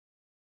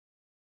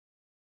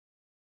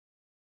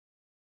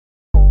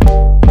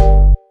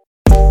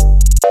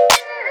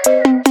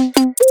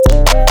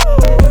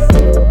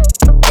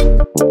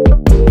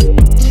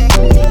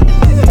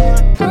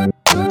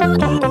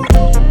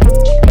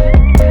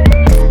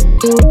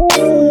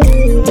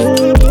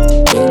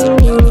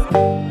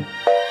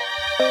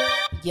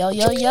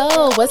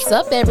Yo, what's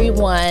up,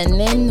 everyone?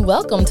 And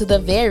welcome to the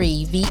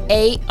Very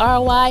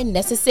VARY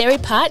Necessary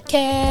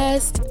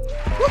Podcast.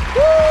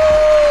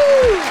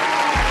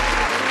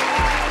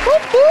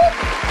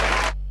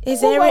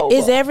 Is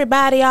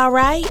everybody all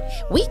right?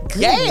 We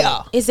good.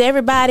 Yeah. Is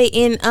everybody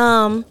in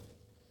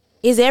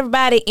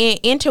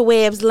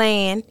interwebs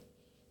land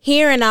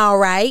hearing all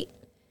right?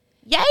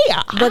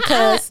 Yeah.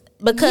 Because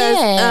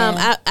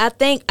I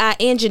think our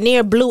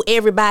engineer blew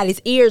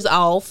everybody's ears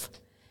off.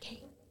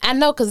 I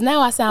know, because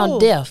now I sound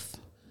deaf.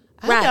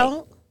 Right.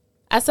 Don't.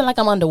 I sound like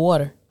I'm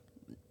underwater,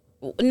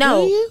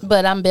 No.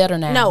 but I'm better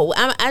now. No,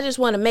 I just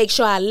want to make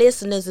sure our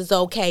listeners is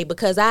okay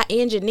because our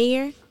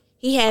engineer,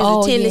 he has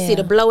a tendency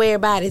to blow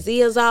everybody's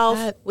ears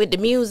off with the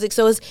music.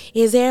 So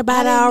is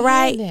everybody all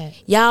right?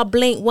 Y'all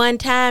blink one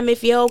time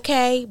if you're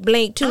okay.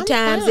 Blink two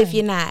times if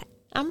you're not.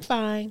 I'm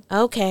fine.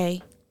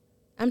 Okay.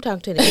 I'm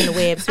talking to the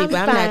interwebs people.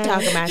 I'm not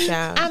talking about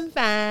y'all. I'm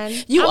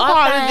fine. You I'm are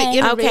part fine. of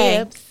the interwebs.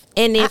 Okay.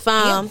 And if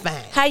I am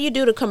fine. how you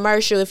do the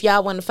commercial if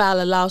y'all want to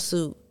file a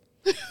lawsuit?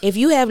 If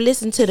you have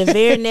listened to the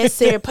Very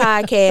Necessary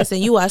Podcast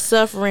and you are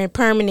suffering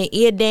permanent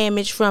ear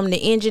damage from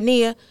the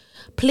engineer,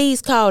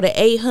 please call the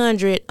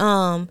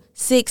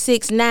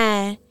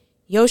 800-669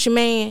 Yoshi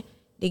Man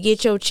to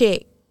get your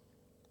check.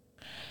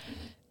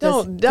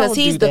 Don't Because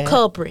he's do the that.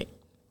 culprit.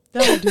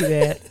 Don't do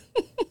that.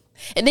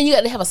 And then you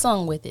got to have a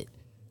song with it.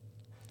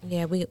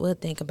 Yeah, we'll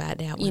think about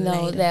that one. You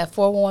know, later. that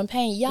 411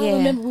 Pain. Y'all Yeah.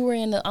 remember we were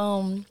in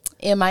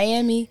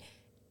Miami,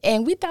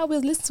 and we thought we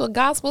was listening to a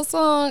gospel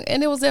song,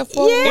 and it was that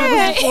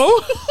 411 Pain.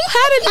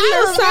 How did the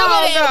little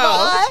song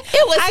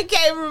go? I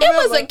can't remember.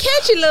 It was a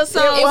catchy little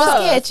song. It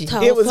was catchy.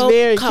 It was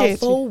very catchy.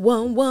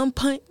 411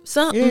 paint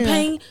something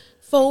paint.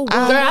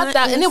 411. Girl, I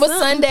thought, and it was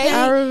Sunday.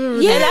 I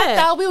remember Yeah. And I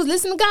thought we was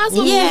listening to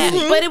gospel Yeah,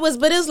 music. but it was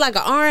like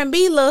an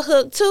R&B little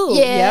hook too.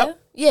 Yeah, Yep.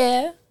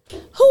 yeah.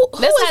 Who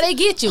That's is- how they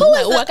get you. Who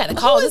Like, is I gotta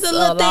call who is this the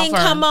little law thing firm.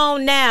 come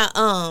on now?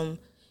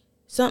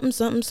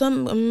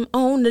 Something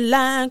on the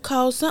line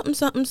called something.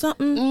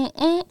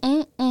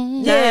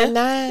 Yeah.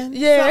 9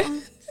 Yeah.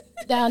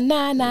 Down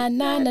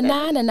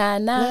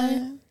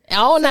 9999999.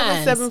 All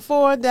nines.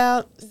 774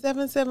 down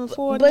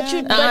 774 But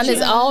you- down.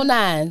 It's all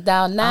nines.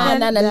 Down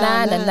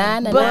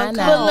 9999999. But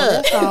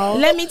look, That's all.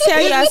 let me tell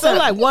y'all So something.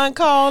 like one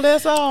call,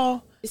 that's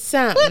all.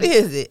 Something. What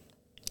is it?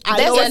 I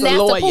That's know a it's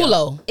Nasta lawyer.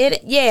 Pulo.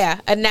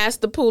 And that's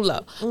the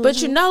Pulo.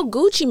 But you know,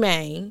 Gucci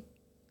Mane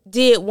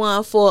did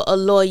one for a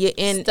lawyer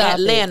in Stop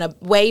Atlanta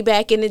way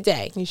back in the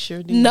day. He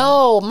sure did.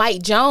 No,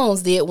 Mike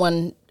Jones did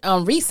one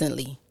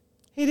recently.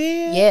 He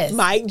did? Yes.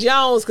 Mike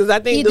Jones, because I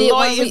think He the did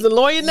lawyer one is the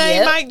lawyer named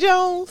Yep. Mike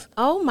Jones.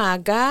 Oh my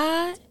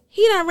God,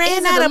 he done ran Is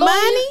it out a of lawyer?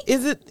 money.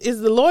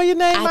 Is the lawyer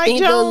named I Mike think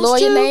Jones the lawyer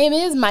too? name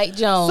is Mike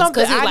Jones.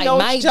 Something Because he's I like know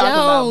what Mike you're talking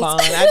Jones.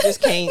 about, Vaughn. I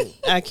just can't.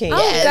 I can't. Oh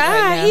get it God,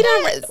 right now.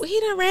 he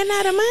done ran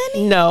out of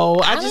money. No,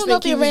 I I just don't know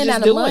think if he was ran just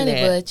out of doing money,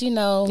 that. but you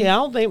know. Yeah, I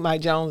don't think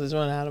Mike Jones is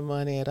running out of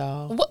money at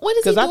all. What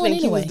is he Because I doing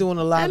think anyway? he was doing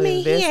a lot I of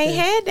mean, he investing. ain't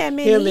had that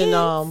many Him years.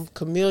 and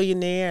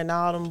Chameleonaire and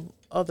all them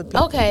other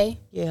people. Okay.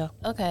 Yeah.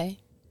 Okay.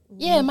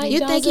 Yeah, Mike You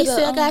Jones. think he did a,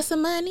 still got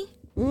some money?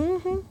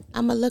 Mm-hmm.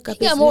 I'ma look up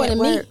He his got more net than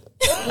me. worth.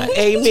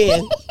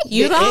 Amen.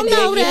 You don't and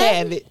know there that. You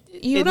have it.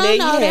 You and don't there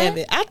know you that. have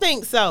it. I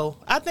think so.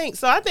 I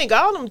think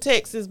all them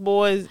Texas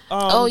boys.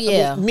 Oh,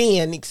 yeah.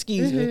 Men.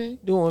 Excuse me,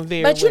 doing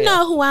very. But you well.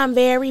 know who I'm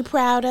very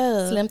proud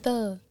of? Slim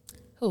Thug.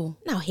 Who?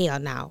 No, hell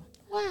no.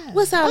 Why?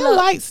 What's our I little-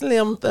 like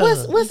Slim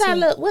Thug.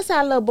 What's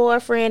our little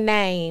boyfriend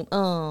name?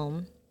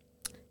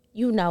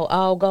 You know,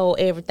 all gold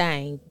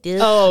everything.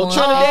 This Oh, one.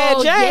 Trinidad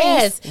Oh,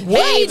 James.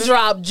 yes. He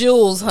dropped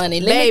jewels, honey.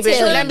 Let Baby, me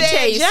tell let me you.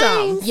 tell you James.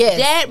 something. Yes.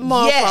 That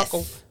motherfucker.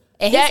 Yes.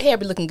 And his hair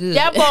be looking good.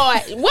 That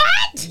boy,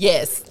 what?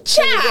 Yes.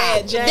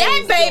 Child, James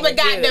that baby doing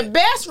got good. the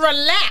best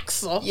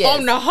relaxer Yes.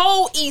 on the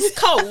whole East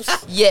Coast.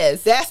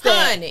 Yes. That's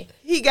that. Honey.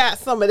 He got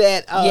some of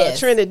that Yes.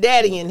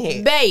 Trinidadian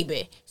hair.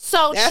 Baby.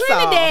 So That's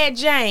Trinidad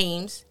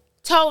James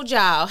told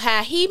y'all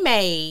how he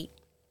made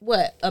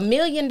what $1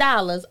 million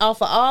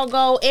off of all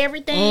gold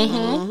everything,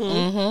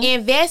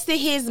 invested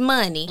his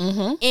money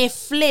and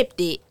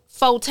flipped it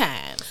 4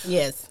 times.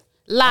 Yes.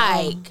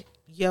 Like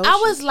Yo, I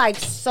was like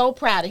so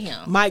proud of him.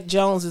 Mike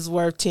Jones is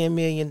worth $10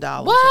 million.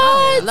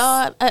 What?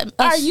 Lord,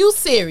 Are you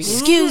serious?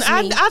 excuse me?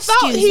 I thought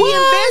excuse he me.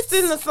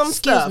 invested in some Excuse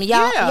stuff. me,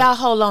 y'all. Yeah. Y'all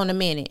hold on a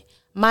minute.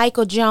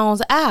 Michael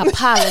Jones, I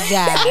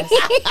apologize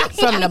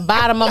from the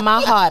bottom of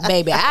my heart,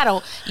 baby. I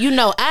don't,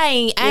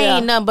 I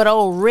ain't nothing but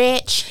old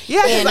wretch.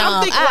 Yeah, 'cause and,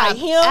 I'm thinking like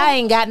him, I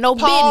ain't got no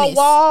Paul business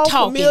Wall,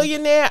 talking.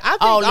 Millionaire. I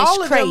think all all,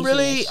 this of them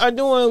really craziness. are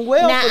doing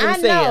well Now for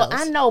themselves.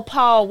 I know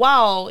Paul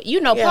Wall.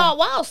 Yeah. Paul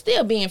Wall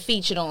still being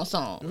featured on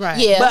songs. Right.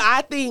 Yeah. But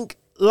I think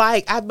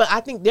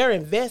I think they're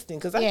investing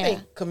because I Yeah.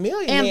 think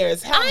Chameleonaire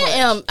is how much? I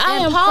am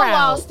And Paul proud.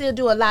 Wall still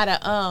do a lot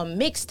of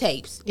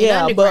mixtapes. and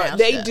Yeah, underground but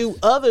they stuff. do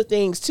other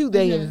things too.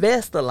 They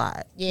invest a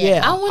lot.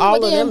 Yeah. I wonder all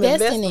what of they're them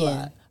investing invest a in.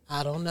 lot.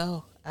 I don't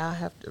know. I'll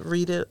have to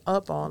read it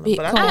up on them.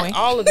 But I Bitcoin. think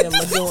all of them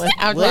are doing.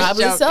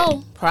 Probably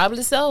so.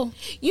 Probably so.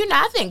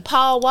 I think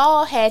Paul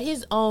Wall had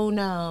his own.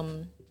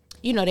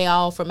 They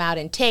all from out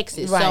in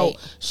Texas. Right.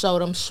 So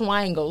them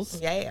swangles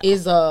Yeah.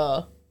 is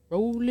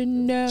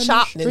rolling down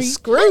chopped the and street.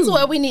 screwed. That's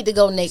where we need to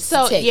go next.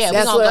 So to Texas. yeah, we're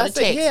That's gonna what go I to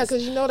said. Texas. Yeah,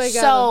 because you know they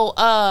got So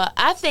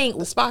I think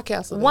the Spa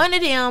Castle. one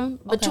of them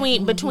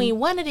between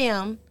one of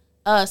them,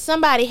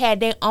 somebody had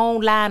their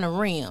own line of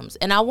rims,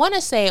 and I want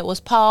to say it was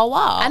Paul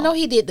Wall. I know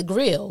he did the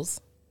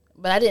grills,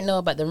 but I didn't know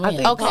about the rims.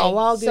 think Paul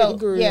Wall did the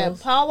grills. Yeah,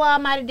 Paul Wall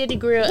might have did the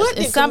grills, What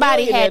and did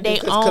somebody Chamillionaire had do? their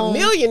 'Cause own.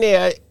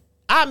 Chamillionaire,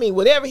 I mean,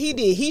 whatever he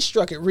did, he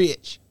struck it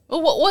rich.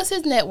 Well, what's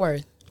his net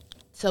worth?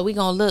 So we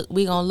gonna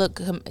look.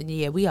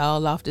 Yeah, we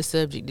all off the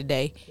subject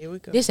today. Here we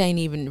go. This ain't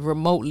even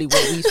remotely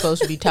what we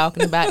supposed to be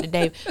talking about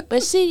today.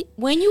 But see,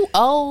 when you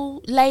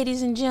old,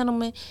 ladies and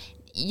gentlemen,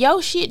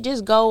 your shit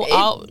just go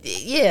off.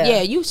 Yeah.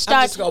 Yeah, you I'm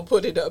start. just gonna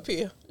put it up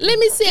here. Let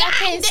me see. I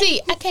can't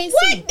see. I can't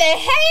see. What the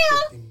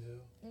hell?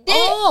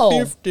 Oh.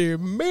 50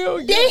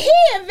 million. Did he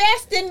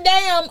invest in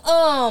damn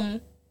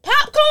popcorn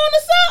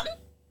or something?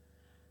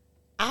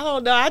 I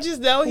don't know. I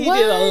just know he What?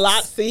 did a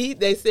lot. See,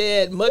 they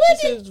said much of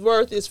his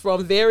worth is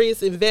from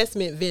various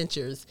investment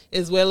ventures,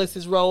 as well as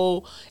his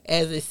role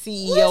as a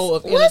CEO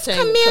of What's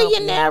entertainment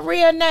Chamillionaire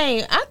real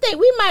name? I think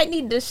we might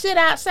need to sit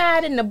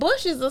outside in the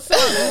bushes or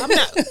something I'm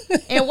not.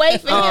 and wait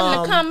for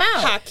him to come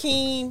out.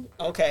 Hakeem.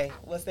 Okay,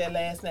 what's that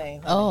last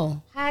name?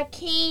 Oh.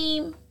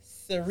 Hakeem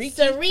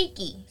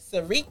Sariki.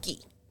 Sariki.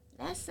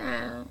 That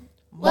sound.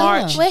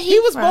 March. Where he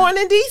was from? born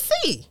in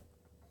D.C.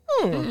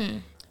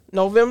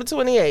 November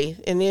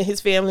 28th, and then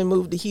his family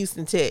moved to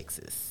Houston,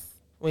 Texas,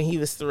 when he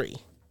was 3.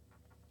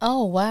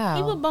 Oh, wow.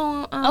 He was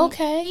born.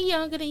 Okay. He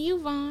younger than you,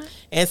 Vaughn.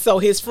 And so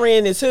his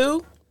friend is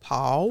who?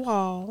 Paul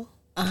Wall.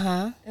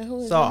 Uh-huh.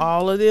 So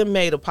all of them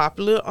made a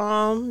popular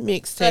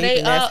mixtape, So they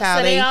and that's how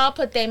so they. they all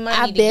put their money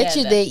I together. bet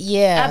you that,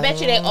 yeah. I bet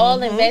you they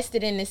all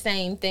invested in the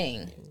same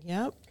thing.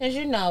 Yep. Cause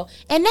you know,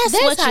 and that's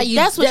That's what how you you-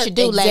 that's what that- you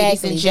do,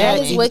 ladies and exactly.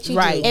 gentlemen. That is what you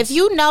Right. do. If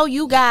you know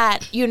you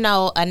got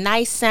a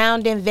nice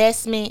sound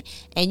investment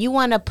and you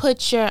want to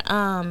put your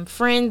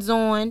friends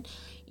on,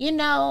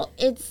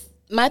 it's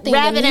My thing,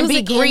 rather the than be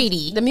music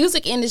greedy. the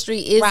music industry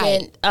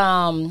isn't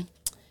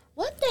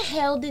What the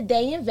hell did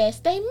they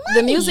invest their money?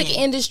 the music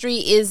in? industry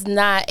is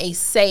not a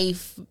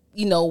safe,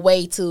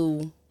 way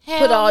to Hell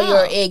put all no.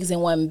 your eggs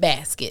in one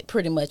basket,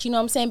 pretty much. You know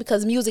what I'm saying?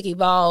 Because music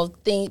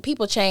evolved,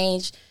 people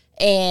change,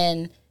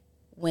 and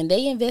when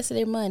they invested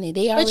their money,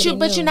 they already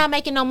But knew. you're not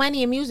making no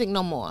money in music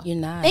no more. You're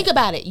not. Think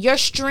about it. Your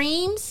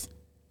streams.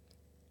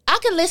 I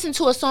can listen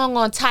to a song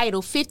on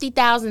Tidal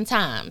 50,000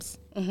 times.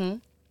 Mm-hmm.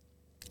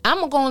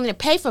 I'm going to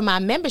pay for my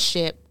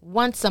membership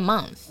once a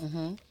month.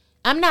 Mm-hmm.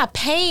 I'm not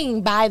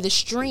paying by the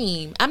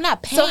stream. I'm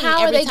not paying. So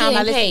how are every they time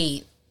I getting listen.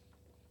 paid?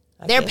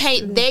 They're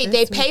paid.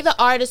 They pay the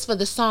artist for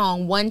the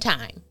song one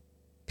time.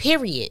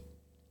 Period.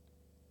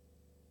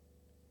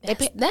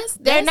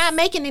 They're not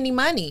making any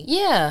money.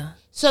 Yeah,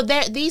 So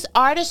these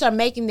artists are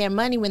making their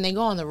money when they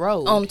go on the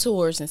road. on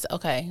tours and stuff.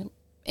 Okay,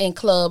 and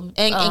club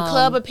and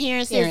club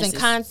appearances.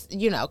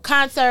 And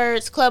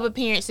concerts, club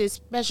appearances,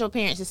 special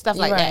appearances, stuff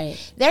like Right.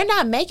 that. They're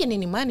not making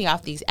any money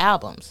off these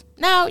albums.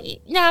 Now,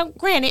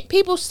 granted,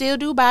 people still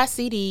do buy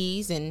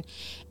CDs and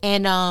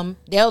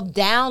they'll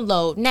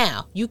download.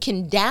 Now, you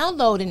can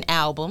download an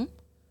album,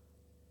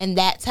 and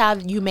that's how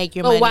you make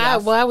your money.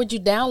 But why off. would you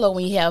download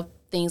when you have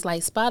things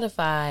like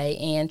Spotify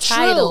and True.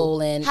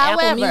 Tidal and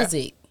However, Apple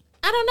Music?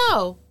 I don't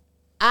know.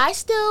 I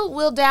still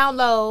will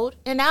download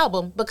an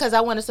album because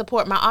I want to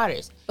support my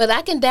artist. But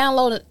I can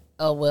download it.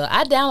 Oh, well,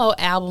 I download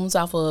albums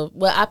off of,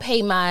 I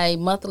pay my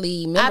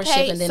monthly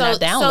membership and then I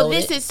download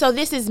it.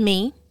 This is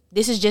me.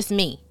 This is just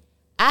me.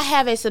 I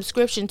have a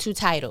subscription to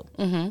Tidal.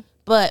 Mm-hmm.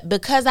 But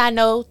because I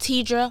know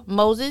Tidra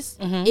Moses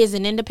is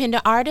an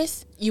independent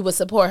artist, You would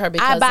support her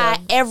because I buy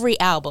every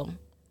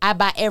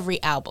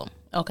album.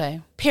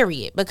 Okay.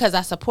 Period. Because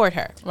I support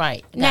her.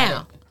 Right. Got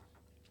Now,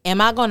 it.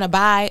 am I going to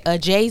buy a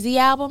Jay-Z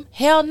album?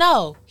 Hell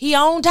no. He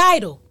owned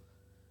Tidal.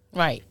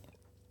 Right.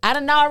 I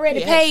done already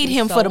He paid actually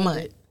him for the sold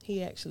money. it.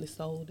 He actually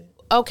sold it.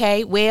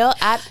 Okay, well,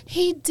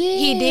 He did.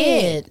 he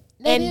did.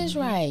 That is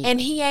right. And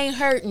he ain't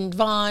hurting,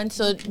 Vaughn.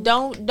 So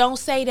don't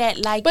say that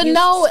like. But you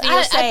no,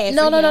 feel sad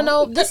no, for no, no, him.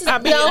 no. This is I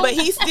mean, no. but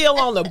he's still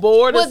on the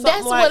board or Well, something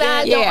that's like what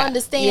that. I don't Yeah.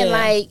 understand. Yeah.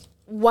 Like,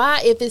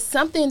 why, if it's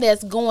something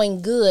that's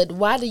going good,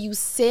 why do you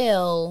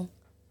sell?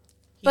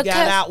 He got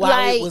out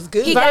while it was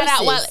good. He got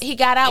out while Versus.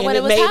 and when it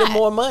it was made hot. him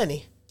more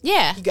money.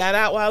 Yeah, He got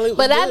out while it was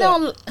But good. I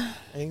don't,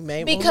 He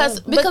made more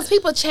because money.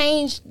 people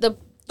change the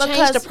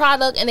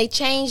product and they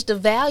change the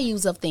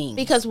values of things.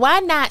 because why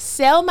not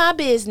sell my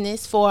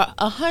business for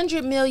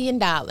 $100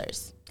 million,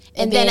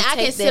 and then I can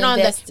take sit on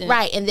investing.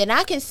 and then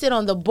I can sit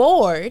on the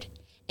board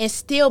and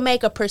still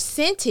make a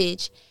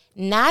percentage,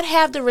 not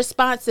have the and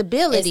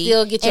responsibility,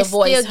 still get your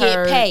voice still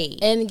heard get paid.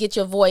 and get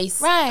your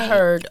voice Right.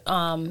 heard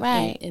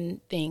Right.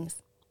 in things.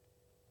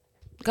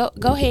 Go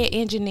ahead,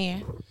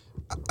 engineer.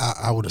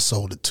 I would have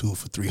sold it too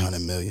for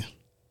 $300 million.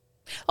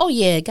 Oh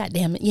yeah,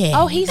 goddamn it, yeah.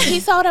 Oh, he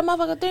sold that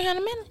motherfucker $300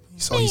 million.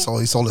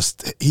 He sold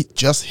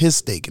just his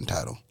stake in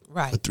Tidal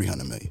Right. for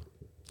 $300 million.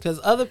 Because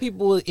other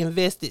people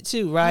invested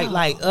too, right?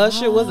 Like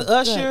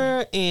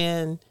Usher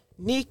and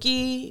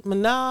Nicki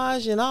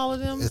Minaj and all of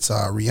them. It's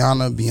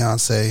Rihanna,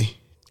 Beyonce,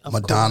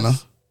 Madonna.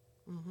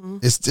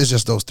 It's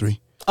just those three.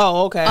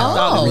 Oh, okay.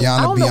 Rihanna,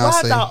 I don't know why I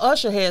Beyonce. thought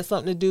Usher had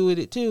something to do with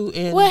it too.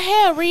 And Well,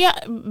 hell,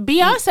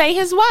 Beyonce,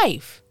 his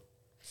wife.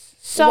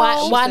 So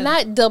why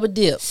not double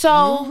dip?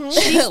 So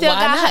she still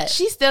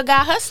Why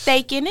got her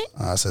stake in it.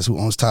 It says who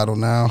owns title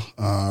now?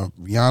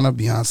 Rihanna,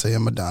 Beyonce,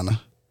 and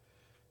Madonna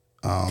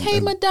Hey,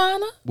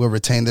 Madonna. will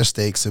retain their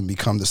stakes and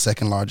become the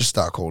second largest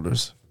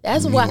stockholders.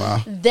 That's Meanwhile,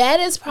 why. That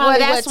is probably.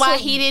 Well, that's what why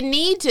took- he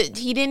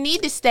didn't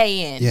need to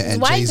stay in. Yeah,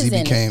 and wife Jay-Z is in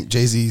it. became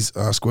Jay-Z's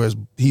Squares.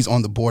 He's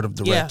on the board of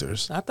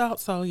directors. I thought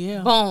so. Yeah,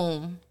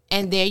 Boom,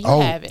 and there you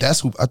Oh, have it. that's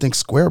who I think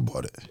Square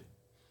bought it.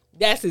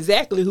 that's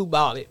exactly who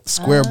bought it.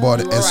 Square bought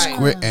it, and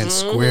Right.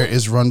 Square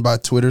is run by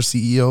Twitter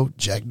CEO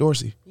Jack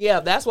Dorsey. Yeah,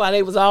 that's why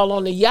they was all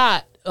on the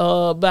yacht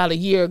about a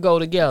year ago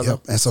together. Yep,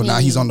 and so now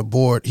he's on the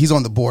board. He's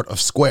on the board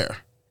of Square.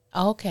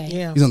 Okay.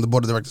 Yeah. He's on the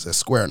board of directors at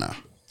Square now.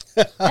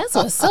 That's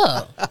what's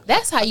up.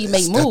 That's how you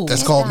make moves.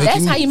 That's called That's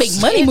making how you make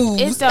moves. money It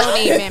moves. don't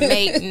even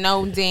make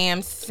no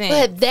damn sense.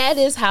 But that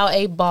is how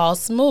a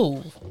boss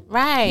move.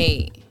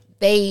 Right.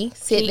 They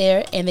sit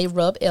there and they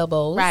rub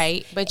elbows.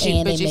 Right. But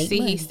and they you make see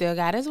money. he still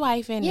got his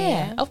wife in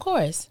Yeah, there. of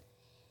course.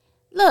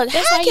 Look,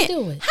 That's how you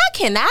do it. How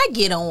can I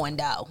get on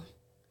though?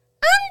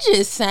 I'm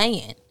just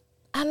saying.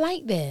 I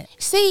like that.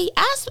 See,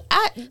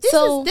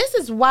 this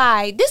is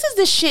why this is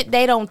the shit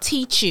they don't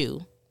teach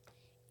you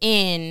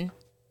in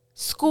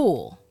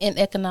school. In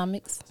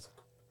economics.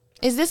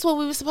 Is this what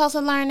we were supposed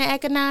to learn in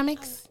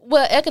economics?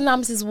 Well,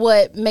 economics is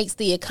what makes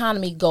the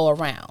economy go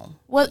around.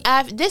 Well,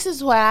 this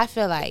is where I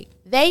feel like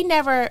they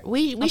never.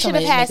 We should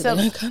have talking had about some.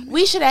 economics.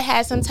 We should have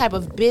had some type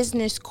of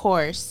business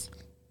course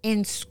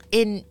in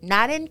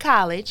not in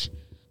college,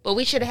 but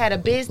we should have had a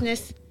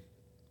business.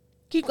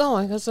 Keep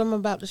going, because I'm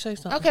about to say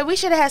something. Okay, we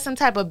should have had some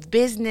type of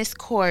business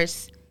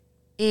course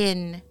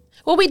in.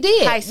 Well, we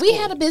did. High We school.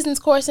 had a business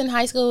course in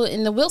high school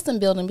in the Wilson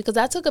building because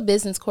I took a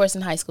business course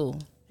in high school.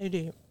 They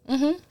did.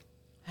 Mm-hmm.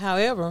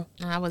 However,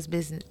 I was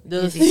busy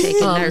the taking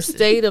nursing.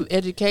 state of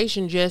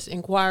education just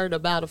inquired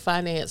about a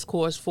finance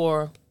course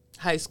for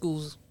high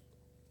schools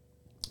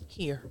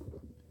here.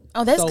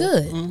 Oh, that's So,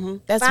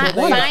 good. That's Fi-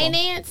 wonderful.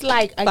 finance,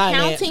 like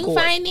accounting,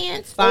 course.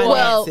 finance.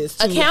 Well, Finances,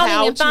 to accounting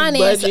how and to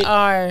finance budget.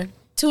 are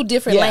two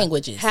different Yeah.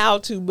 languages. How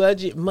to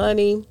budget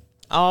money,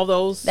 all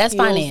those That's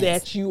skills finance.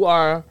 that you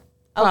are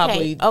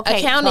probably Okay.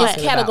 accounting is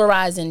talking about.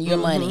 categorizing your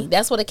money.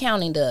 That's what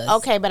accounting does.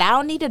 Okay, but I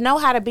don't need to know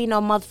how to be no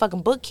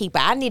motherfucking bookkeeper.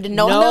 I need to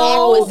know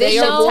No, they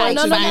acquisition are going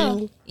type to finance.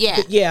 do-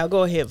 Yeah. Yeah,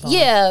 go ahead. Vaughn.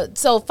 Yeah,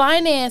 so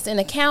finance and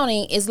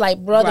accounting is like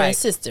brother and Right.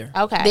 sister.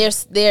 Okay.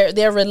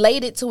 They're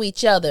related to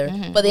each other,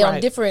 but they're on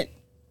Right. different.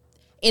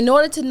 In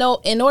order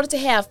to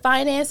have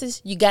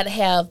finances, you got to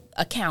have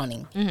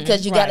accounting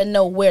because you got to Right.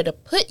 know where to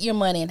put your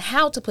money and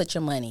how to put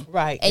your money.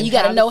 Right, and and you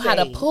got how to to know how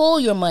to save. pull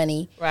your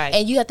money. Right.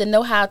 and you have to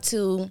know how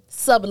to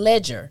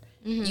subledger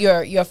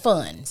your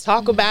funds.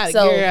 Talk about it,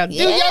 So girl. Do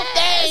your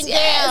thing,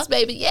 yes, girl.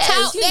 baby, yes.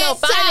 Talk You know, that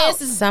talk.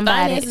 finance is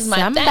finance is my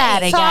thing.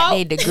 Somebody got Talk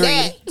their degree.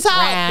 that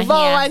talk, around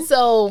Vaughn. here.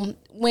 So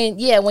when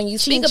you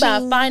speak about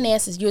ching.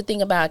 finances, you're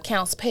thinking about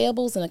accounts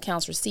payables and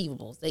accounts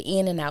receivables, the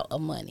in and out of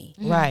money.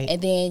 Right.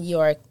 And then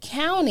your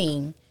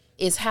accounting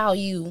is how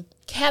you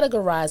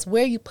categorize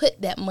where you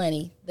put that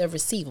money, the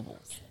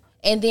receivables.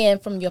 And then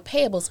from your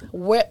payables,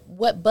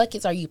 what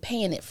buckets are you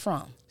paying it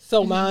from?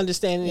 So my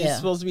understanding is Yeah.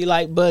 supposed to be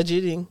like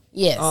budgeting.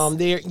 Yes.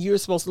 You're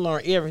supposed to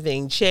learn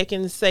everything: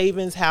 checking,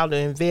 savings, how to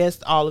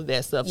invest, all of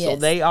that stuff. So Yes.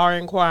 they are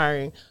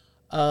inquiring.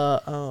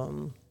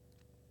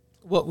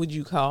 What would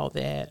you call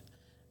that?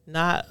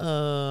 Not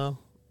a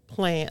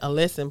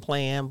lesson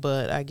plan,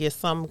 but I guess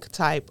some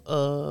type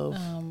of.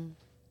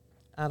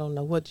 I don't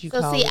know what you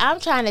So call see, it. I'm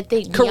trying to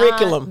think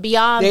Curriculum.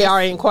 Beyond They the-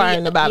 are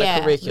inquiring about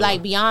a curriculum.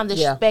 like beyond the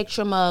Yeah.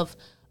 spectrum of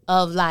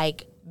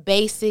like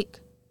basic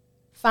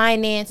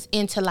finance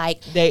into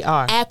like They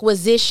are.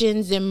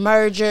 acquisitions and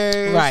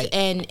mergers, Right.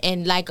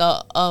 and like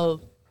a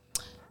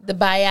The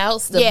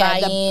buyouts, the Yeah,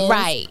 the- buy-ins,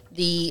 right.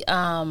 The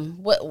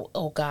what?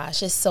 Oh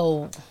gosh, it's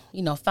so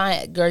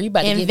fine, girl. You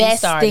about to get me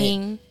started.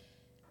 investing.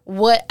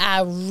 What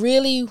I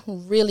really,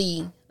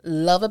 really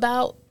love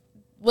about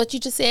what you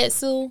just said,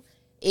 Sue,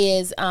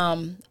 is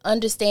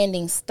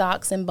understanding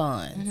stocks and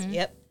bonds.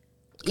 Yep.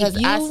 Because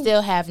If I you-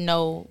 still have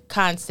no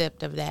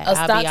concept of that. Of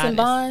I'll stocks be and honest.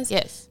 bonds?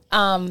 Yes.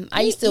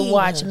 I used to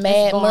watch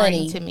Mad boring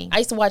Money. to me. I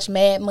used to watch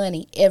Mad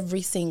Money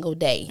every single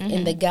day,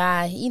 and the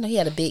guy, he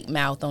had a big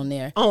mouth on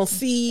there. On On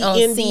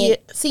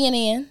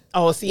CNN.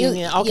 Oh,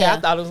 CNN. Okay, yeah. I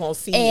thought it was on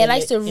CNN. And I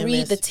used to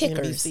read the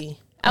tickers. MSNBC.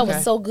 I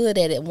was so good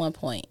at it at one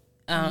point.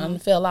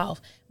 Fell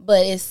off.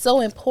 But it's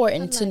so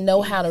important to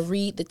know how to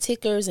read the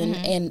tickers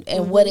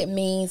and what it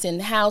means,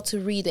 and how to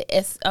read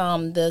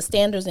the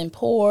Standards and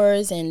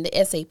Poor's and the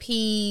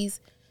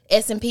S&Ps.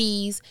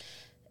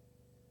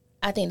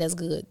 I think that's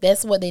good.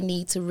 That's what they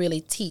need to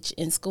really teach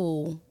in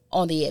school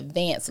on the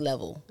advanced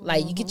level.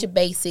 Like you get your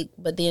basic,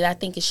 but then I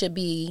think it should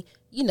be,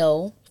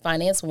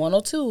 finance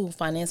 102,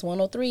 finance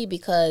 103,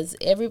 because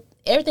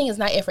everything is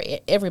not for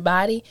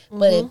everybody.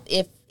 But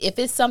if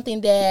it's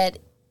something that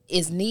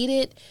is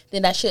needed,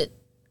 then I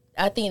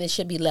think there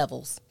should be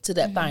levels to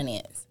that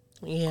finance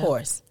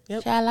course.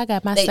 Yep. Child, I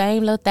got my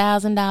same little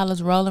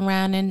 $1,000 rolling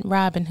around in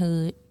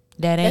Robinhood.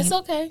 That's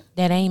okay.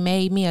 That ain't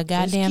made me a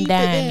goddamn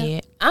dime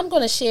yet. I'm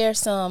gonna share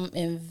some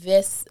I'm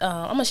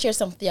gonna share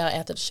some with y'all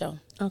after the show.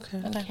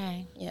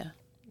 Okay.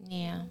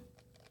 Yeah.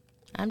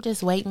 I'm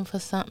just waiting for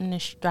something to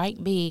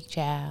strike big,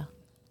 child.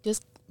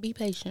 Just be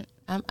patient.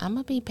 I'm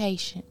gonna be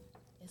patient.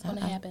 It's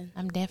gonna happen.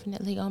 I'm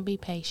definitely gonna be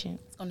patient.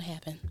 It's gonna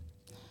happen.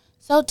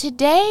 So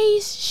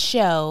today's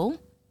show,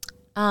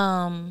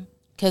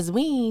 because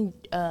we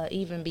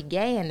even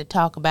began to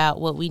talk about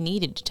what we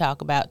needed to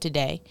talk about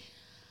today.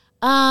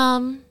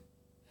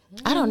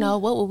 I don't know,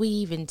 what would we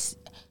even...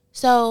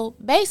 So,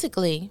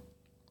 basically...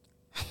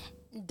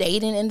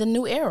 Dating in the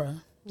new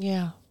era.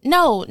 Yeah.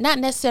 No, not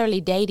necessarily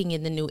dating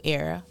in the new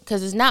era,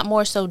 because it's not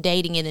more so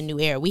dating in the new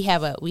era. We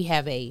have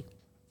a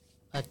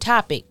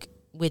topic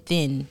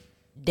within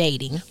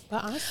dating.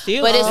 But I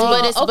still...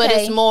 But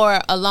it's more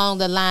along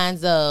the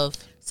lines of...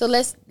 So,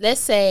 let's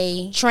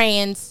say...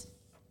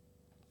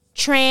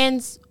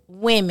 Trans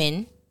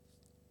women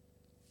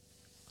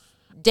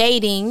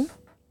dating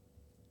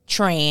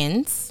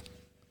trans...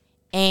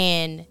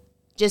 And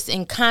just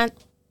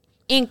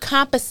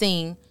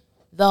encompassing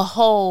the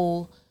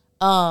whole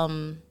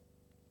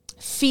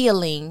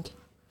feeling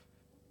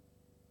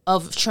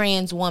of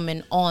trans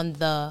woman on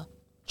the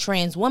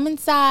trans woman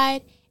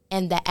side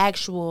and the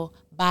actual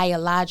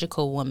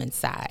biological woman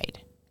side.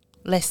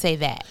 Let's say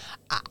that.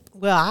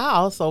 Well, I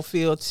also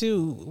feel,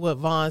 too, what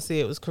Vaughn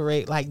said was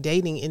correct, like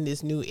dating in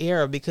this new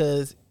era,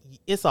 because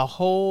it's a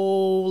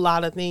whole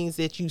lot of things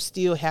that you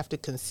still have to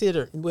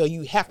consider. Well,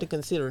 you have to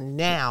consider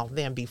now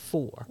than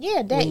before.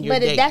 Yeah, that's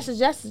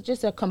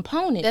just a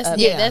component of it.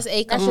 Yeah, that's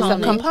a component. That's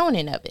just a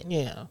component of it.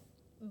 Yeah.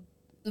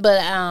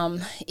 But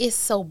it's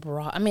so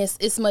broad. I mean,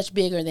 it's much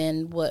bigger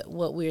than what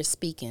we're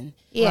speaking.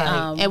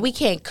 Yeah, and we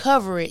can't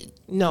cover it.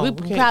 No, we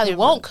probably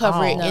won't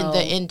cover it in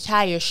the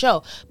entire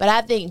show. But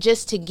I think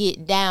just to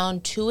get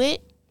down to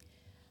it,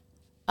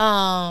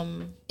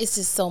 it's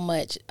just so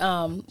much.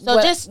 So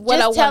just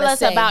tell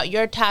us about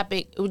your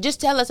topic.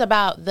 Just tell us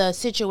about the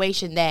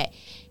situation that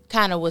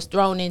kind of was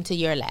thrown into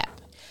your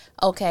lap.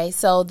 Okay,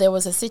 so there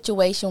was a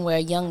situation where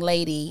a young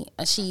lady,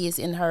 she is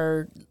in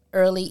her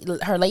late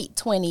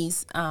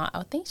 20s.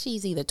 I think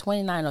she's either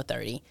 29 or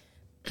 30,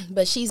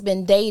 but she's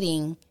been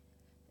dating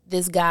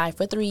this guy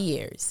for 3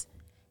 years,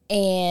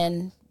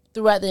 and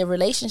throughout the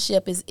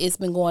relationship, it's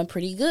been going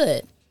pretty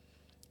good.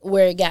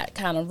 Where it got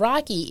kind of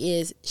rocky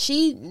is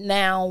she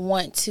now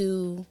want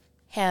to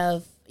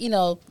have,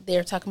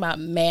 they're talking about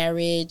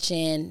marriage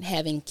and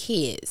having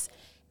kids.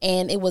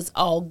 And it was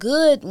all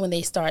good when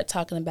they start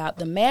talking about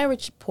the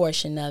marriage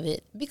portion of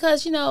it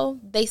because,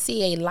 they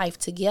see a life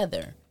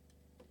together.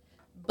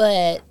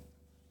 But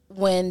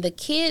when the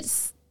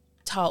kids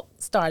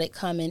started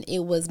coming, it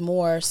was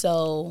more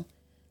so,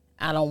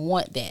 I don't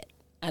want that.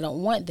 I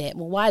don't want that.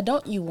 Well, why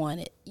don't you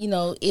want it?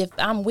 If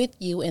I'm with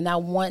you and I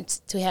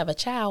want to have a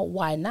child,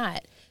 why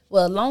not?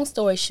 Well, long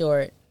story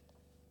short,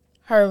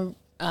 her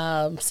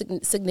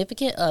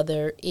significant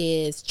other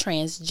is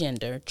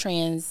transgender,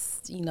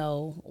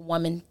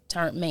 woman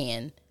turned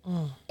man,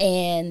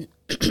 and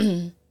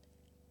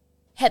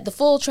had the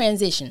full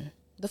transition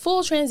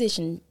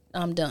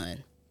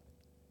done.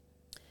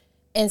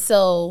 And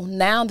so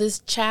now this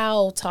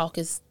child talk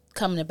is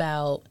coming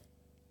about,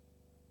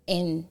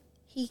 and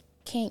he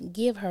can't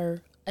give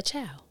her a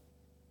child.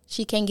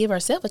 She can't give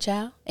herself a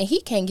child, and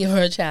he can't give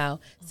her a child.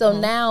 So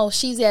now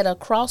she's at a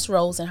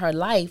crossroads in her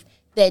life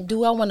that,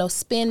 do I want to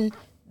spend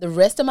the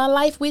rest of my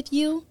life with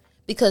you?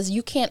 Because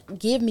you can't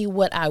give me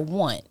what I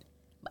want.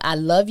 I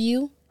love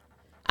you.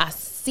 I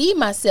see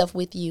myself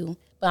with you,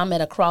 but I'm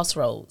at a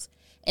crossroads.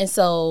 And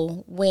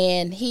so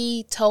when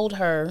he told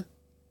her,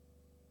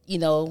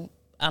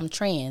 I'm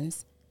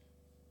trans,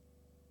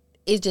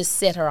 it just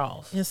set her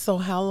off. And so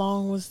how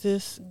long was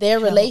this? Their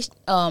relation,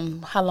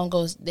 how long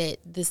ago that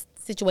this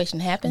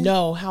situation happened?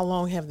 No, how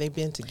long have they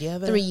been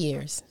together? 3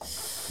 years.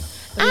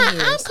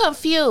 I'm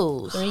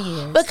confused. 3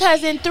 years.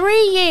 Because in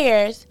 3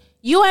 years,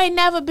 you ain't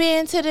never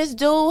been to this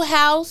dude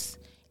house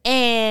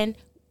and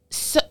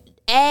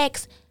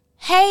asked,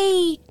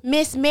 hey,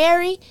 Miss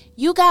Mary,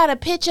 you got a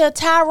picture of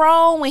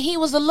Tyrone when he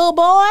was a little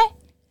boy?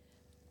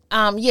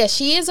 Yeah,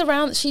 she is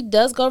around. She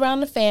does go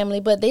around the family,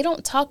 but they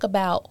don't talk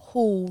about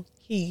who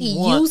he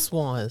once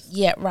was.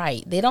 Yeah,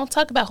 right. They don't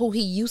talk about who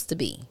he used to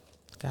be.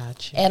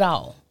 Gotcha. At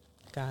all.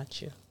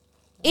 Gotcha.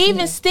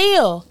 Even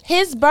still,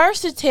 his birth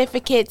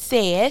certificate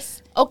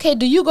says... Okay,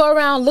 do you go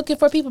around looking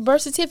for people's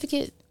birth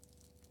certificate?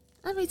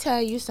 Let me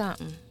tell you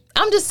something.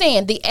 I'm just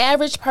saying, the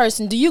average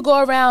person, do you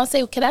go around and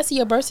say, can I see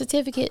your birth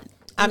certificate?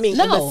 I mean,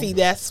 no. But see,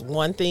 that's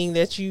one thing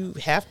that you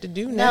have to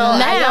do now.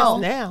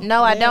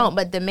 I don't.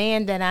 But the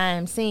man that I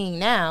am seeing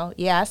now,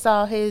 I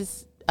saw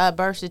his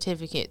birth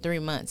certificate 3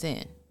 months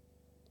in.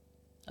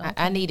 Okay.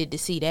 I needed to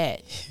see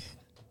that.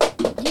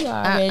 You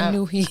already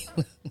knew he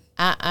was.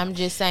 I'm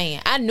just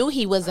saying. I knew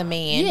he was a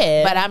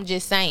man, but I'm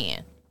just saying.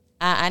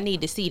 I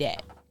need to see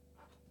that.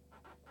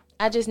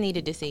 I just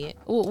needed to see it.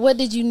 What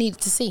did you need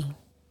to see?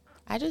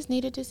 I just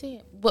needed to see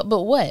it. But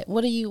what?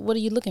 What are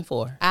you looking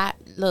for?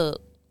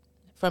 Look.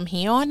 from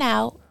here on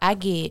out, I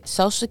get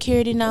social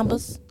security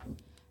numbers.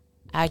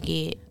 I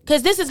get,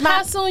 because this is my.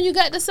 How soon you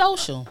got the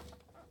social?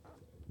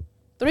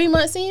 3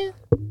 months in?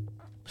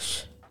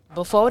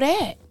 Before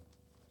that.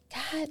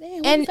 God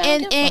damn.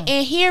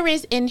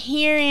 And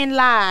herein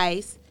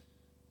lies.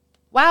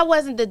 Why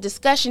wasn't the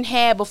discussion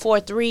had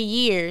before 3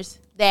 years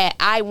that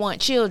I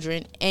want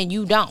children and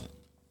you don't?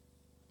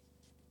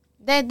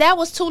 That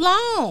was too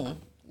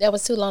long. That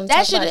was too long to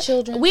talk about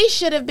children. We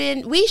should have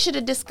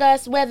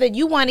discussed whether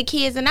you wanted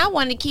kids and I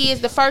wanted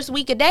kids the first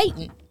week of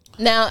dating.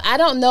 Now, I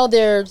don't know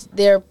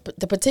the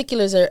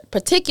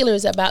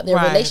particulars about their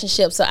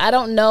relationship, so I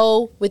don't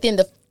know within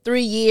the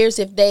 3 years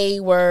if they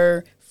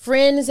were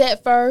friends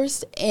at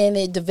first and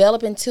it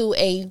developed into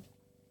a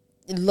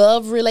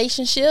love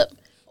relationship,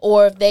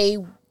 or if they,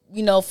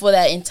 for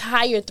that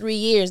entire 3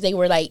 years they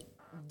were like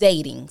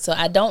dating. So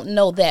I don't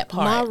know that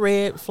part. My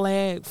red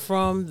flag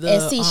from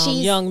the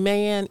young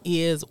man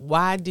is,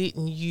 why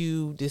didn't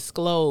you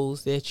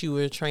disclose that you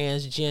were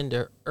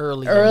transgender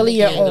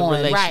earlier in the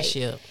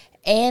relationship? Right.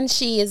 And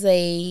she is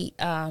a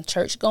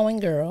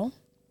church-going girl,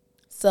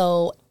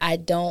 so I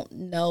don't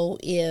know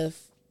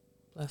if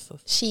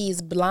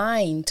she's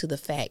blind to the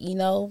fact,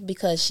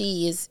 because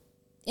she is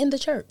in the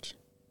church.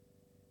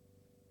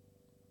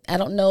 I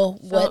don't know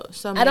what.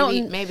 So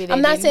maybe they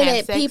I'm not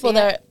saying that people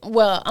yet?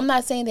 I'm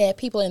not saying that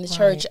people in the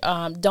church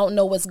don't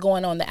know what's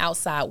going on in the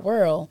outside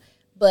world.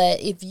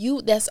 But if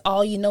that's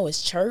all you know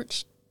is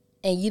church,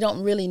 and you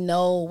don't really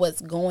know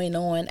what's going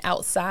on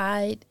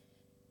outside,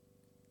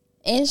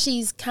 and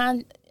she's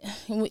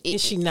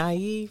is she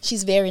naive?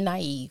 She's very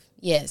naive.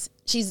 Yes,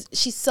 she's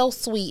so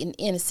sweet and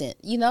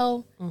innocent,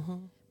 Mm-hmm.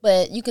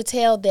 But you could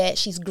tell that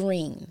she's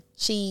green.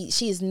 She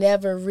has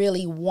never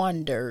really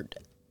wandered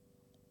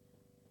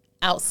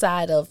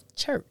outside of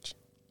church.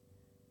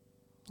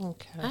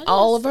 Okay.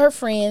 All of her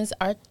friends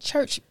are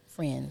church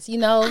friends. She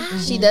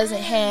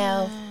doesn't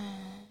have.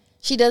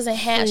 She doesn't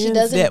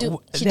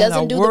do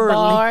the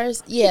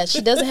bars. Yeah,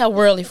 she doesn't have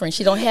worldly friends.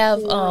 She don't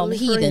have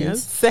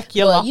heathens.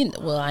 Secular.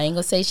 Well, I ain't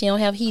gonna say she don't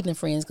have heathen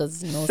friends,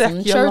 because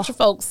some church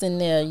folks in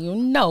there,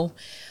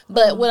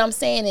 But what I'm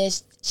saying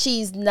is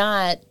she's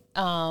not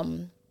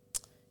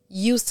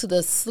used to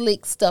the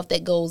slick stuff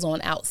that goes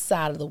on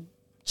outside of the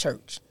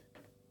church.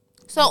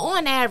 So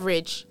on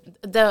average,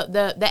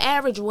 the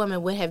average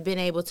woman would have been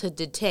able to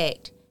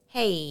detect,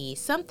 hey,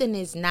 something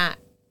is not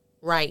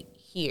right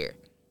here.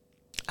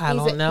 I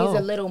don't know. He's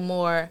a little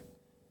more.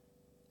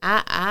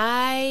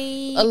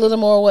 A little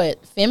more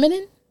what?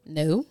 Feminine?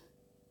 No.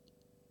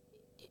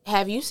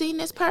 Have you seen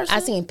this person? I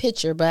seen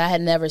picture, but I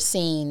had never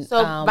seen.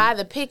 So by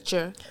the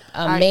picture,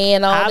 a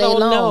man all day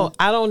long.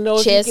 I don't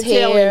know Chest if you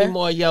can hair, tell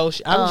anymore, yo.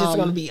 I'm just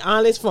gonna be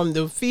honest, from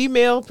the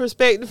female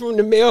perspective, from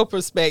the male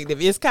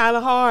perspective, it's kind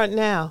of hard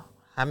now.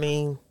 I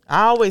mean,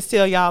 I always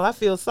tell y'all I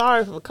feel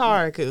sorry for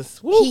Car, because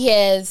he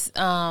has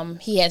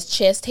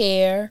chest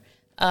hair.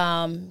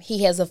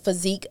 He has a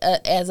physique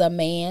as a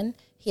man.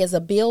 He has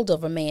a build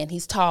of a man.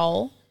 He's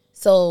tall.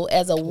 So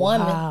as a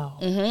woman,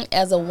 he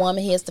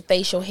has the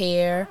facial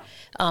hair.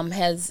 I've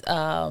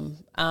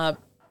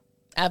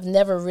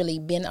never really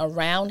been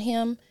around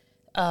him.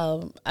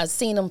 I've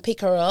seen him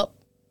pick her up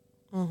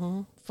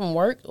from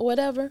work or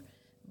whatever,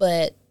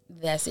 but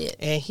that's it.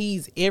 And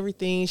he's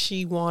everything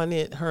she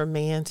wanted her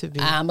man to be.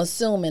 I'm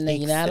assuming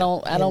that,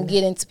 I don't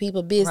get into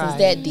people's business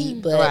that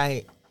deep,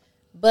 but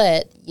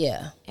But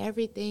yeah,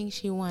 everything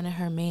she wanted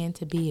her man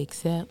to be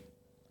except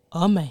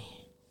a man.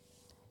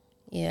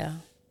 Yeah.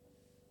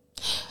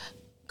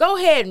 Go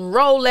ahead and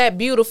roll that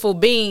beautiful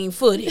bean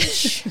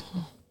footage.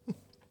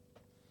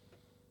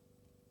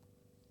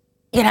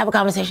 You can have a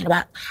conversation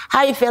about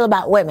how you feel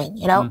about women,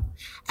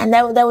 and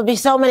there would be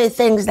so many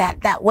things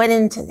that went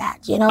into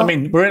that, I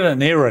mean, we're in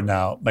an era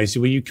now, Macy,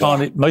 where you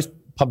can't. Most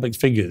public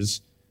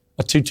figures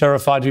are too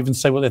terrified to even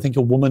say what they think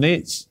a woman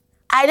is.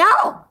 I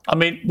know. I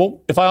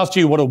mean, if I asked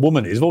you what a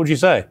woman is, what would you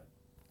say?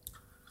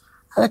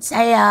 Let's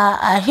say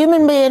a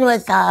human being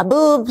with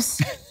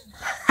boobs.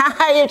 You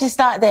have to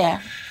start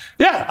there.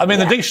 Yeah, I mean,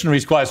 the dictionary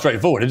is quite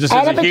straightforward. It just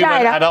says a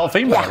human, adult,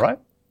 female, right?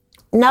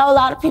 No, a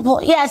lot of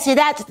people. Yeah, see,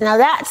 that's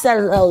a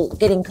little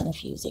getting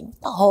confusing.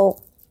 The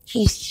whole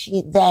he,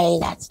 she, they.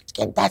 That's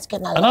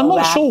getting. And I'm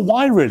not sure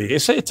why. Really,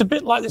 it's a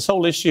bit like this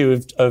whole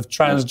issue of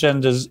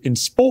transgenders in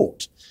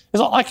sport. It's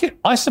like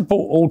I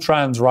support all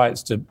trans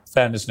rights to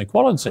fairness and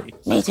equality.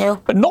 Me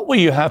too. But not where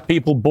you have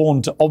people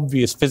born to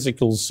obvious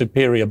physical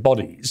superior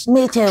bodies.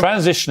 Me too.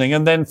 Transitioning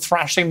and then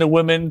thrashing the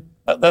women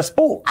at their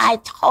sport. I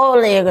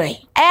totally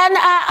agree. And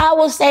I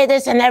will say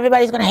this, and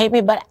everybody's going to hate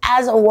me, but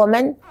as a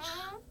woman,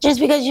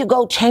 just because you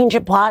go change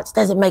your parts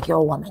doesn't make you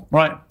a woman.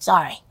 Right.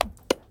 Sorry.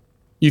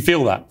 You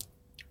feel that?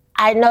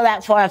 I know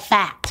that for a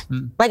fact.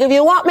 Like, if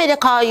you want me to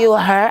call you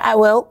a her, I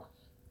will.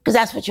 Because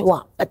that's what you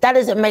want. But that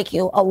doesn't make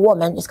you a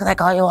woman just because I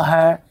call you a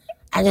her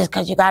and just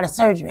because you got a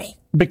surgery.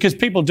 Because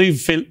people do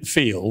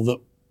feel that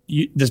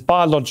there's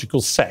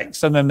biological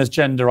sex and then there's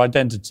gender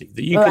identity,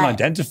 that you can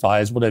identify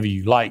as whatever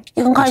you like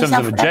in terms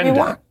of a gender,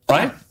 right?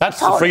 Yeah,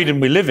 that's the freedom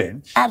we live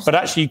in. Absolutely. But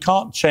actually you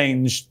can't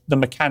change the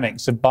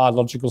mechanics of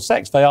biological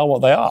sex. They are what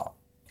they are.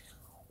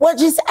 Well,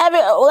 just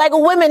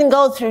women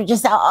go through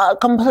just a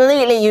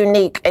completely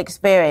unique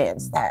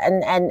experience,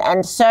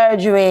 and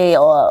surgery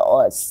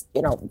or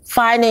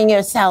finding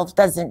yourself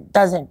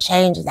doesn't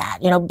change that.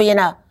 Being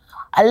a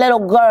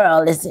little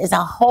girl is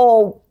a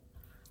whole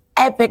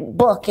epic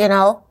book,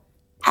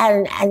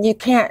 and you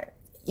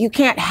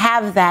can't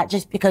have that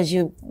just because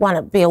you want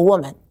to be a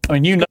woman. I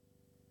mean,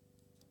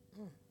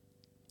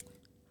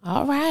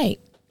 All right.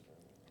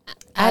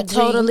 I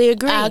totally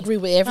agree. I agree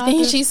with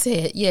everything she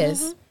said.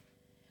 Yes. Mm-hmm.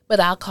 But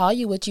I'll call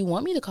you what you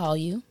want me to call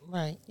you.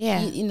 Right. Yeah.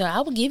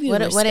 I will give you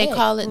what respect. they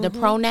call it, the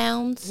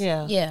pronouns.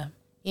 Yeah. Yeah.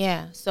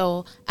 Yeah.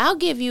 So I'll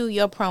give you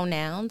your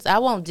pronouns. I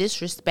won't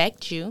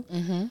disrespect you.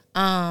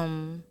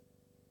 Mm-hmm.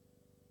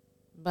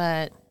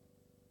 But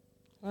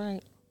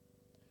Right.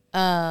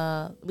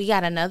 we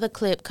got another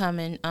clip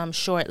coming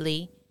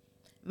shortly.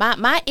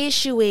 My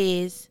issue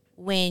is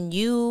when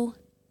you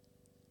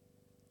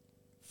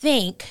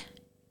think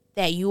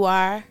that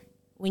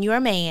when you're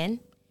a man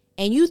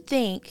and you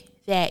think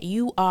that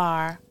you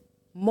are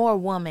more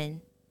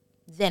woman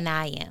than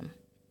I am,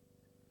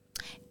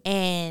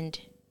 and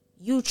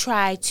you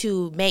try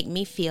to make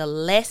me feel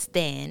less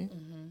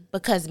than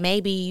because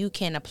maybe you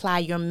can apply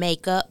your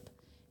makeup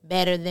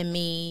better than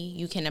me,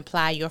 you can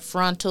apply your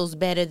frontals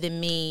better than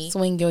me,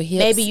 swing your hips,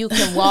 maybe you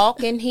can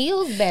walk in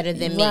heels better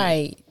than me,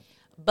 right?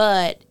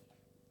 But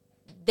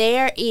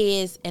there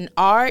is an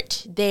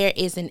art, there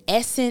is an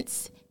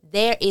essence,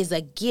 there is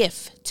a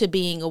gift to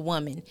being a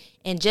woman.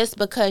 And just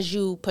because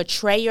you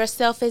portray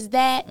yourself as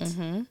that,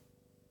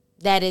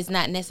 that is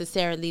not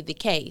necessarily the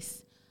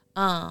case.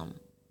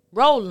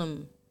 Roll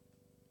 'em,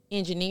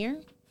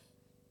 engineer.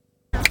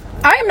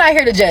 I am not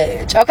here to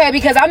judge, okay?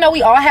 Because I know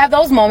we all have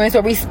those moments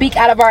where we speak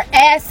out of our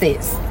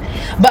asses.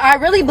 But I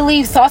really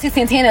believe Saucy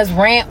Santana's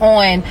rant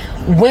on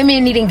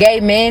women needing gay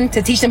men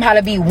to teach them how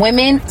to be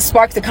women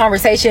sparks a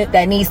conversation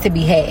that needs to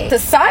be had.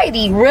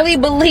 Society really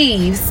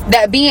believes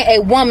that being a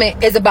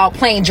woman is about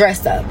playing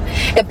dress up.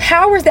 The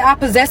powers that I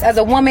possess as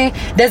a woman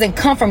doesn't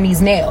come from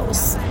these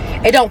nails.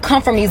 It don't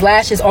come from these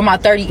lashes or my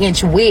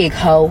 30-inch wig,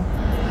 ho.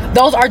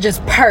 Those are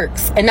just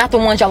perks and not the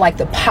ones y'all like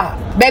to pop.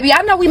 Baby,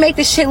 I know we make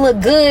this shit look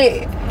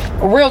good,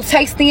 real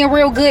tasty and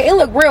real good. It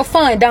look real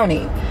fun, don't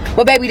it?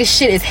 But baby, this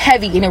shit is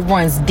heavy and it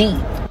runs deep.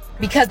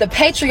 Because the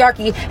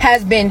patriarchy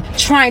has been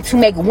trying to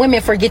make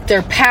women forget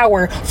their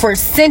power for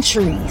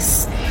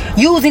centuries,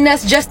 using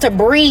us just to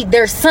breed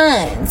their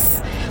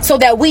sons, so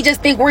that we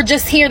just think we're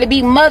just here to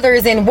be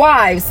mothers and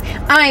wives.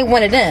 I ain't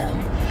one of them,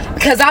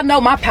 because I know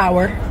my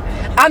power.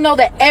 I know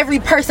that every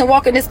person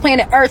walking this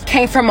planet Earth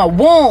came from a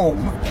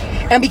womb.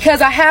 And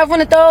because I have one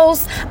of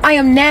those, I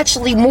am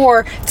naturally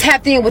more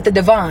tapped in with the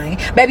divine.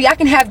 Baby, I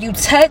can have you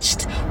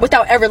touched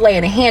without ever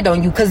laying a hand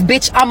on you, because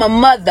bitch, I'm a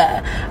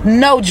mother.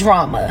 No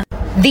drama.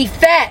 The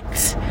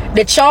fact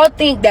that y'all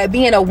think that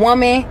being a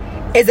woman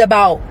is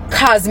about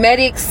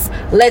cosmetics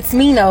lets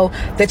me know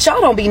that y'all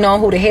don't be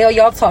knowing who the hell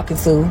y'all talking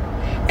to.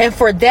 And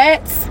for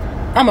that,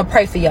 I'ma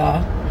pray for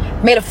y'all.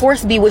 May the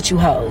force be with you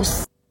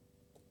hoes.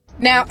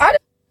 Now,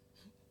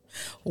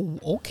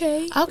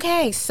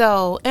 Okay,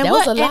 so and that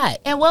was a lot.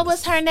 And what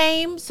was her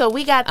name? So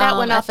we got that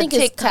one off of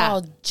TikTok. It's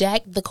called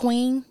Jack the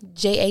Queen,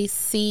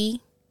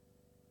 JACTHEE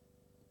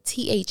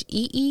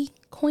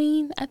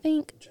Queen, I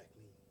think.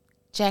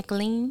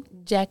 Jacqueline.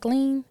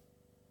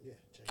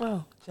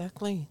 Oh,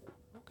 Jacqueline.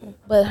 Okay.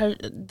 But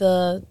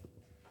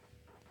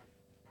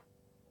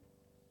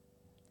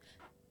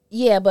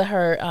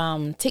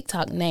her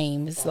TikTok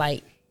name is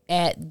like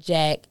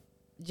 @Jack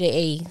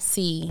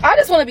JAC. I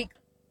just want to be.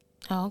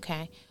 Oh,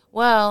 okay.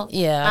 Well,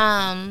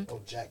 yeah.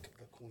 Jack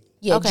the Queen.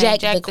 Yeah, okay,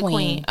 Jack the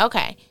Queen.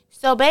 Okay.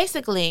 So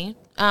basically,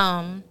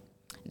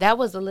 that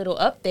was a little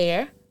up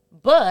there,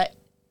 but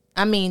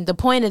I mean, the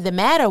point of the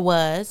matter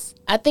was,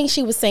 I think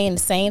she was saying the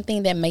same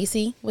thing that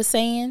Macy was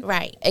saying,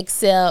 right?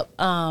 Except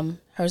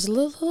hers a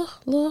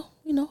little,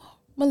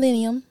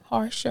 millennium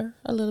harsher,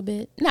 a little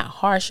bit, not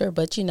harsher,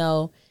 but it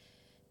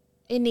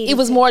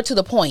was more to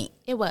the point.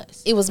 It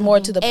was. It was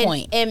more to the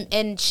point. And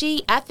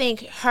I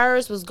think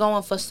hers was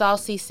going for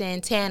Saucy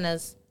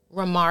Santana's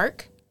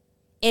remark,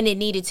 and it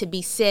needed to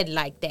be said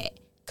like that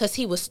because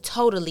he was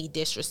totally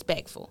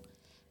disrespectful.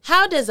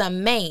 How does a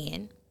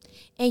man,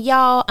 and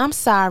y'all, I'm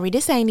sorry,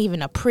 this ain't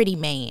even a pretty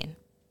man.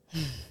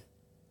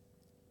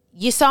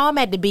 You saw him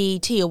at the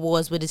BET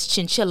Awards with his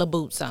chinchilla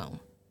boots on.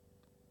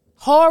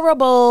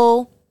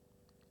 Horrible.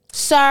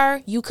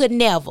 Sir, you could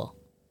never.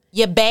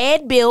 You're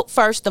bad built,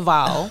 first of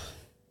all,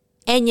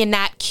 and you're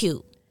not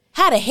cute.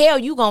 How the hell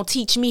you gonna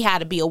teach me how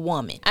to be a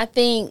woman? I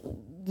think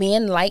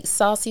men like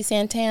Saucy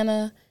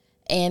Santana,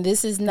 and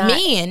this is not...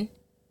 Men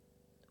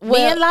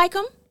like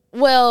him?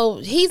 Well,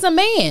 he's a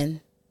man.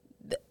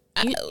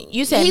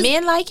 You said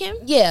men like him?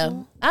 Yeah.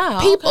 Oh,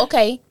 people,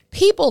 okay.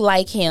 People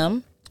like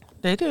him.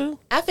 They do.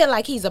 I feel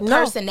like he's a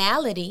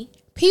personality.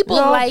 People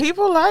like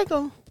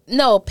him.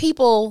 No,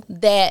 people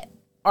that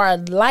are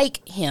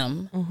like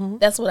him. Mm-hmm.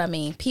 That's what I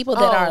mean. People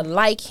that are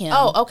like him.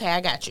 Oh, okay,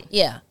 I got you.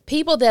 Yeah.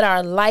 People that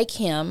are like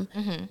him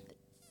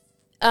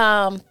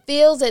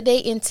feels that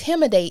they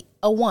intimidate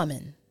a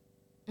woman.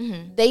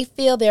 Mm-hmm. They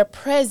feel their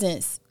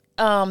presence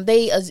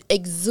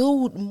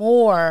exude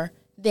more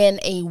than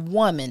a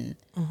woman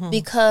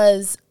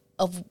because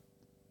of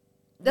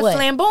the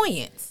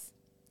flamboyance.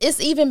 It's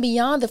even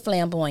beyond the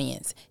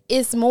flamboyance.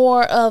 It's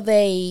more of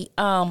a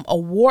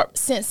warped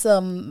sense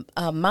of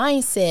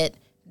mindset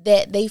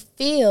that they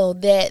feel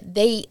that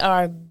they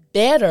are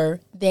better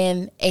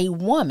than a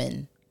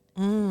woman.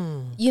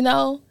 You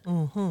know?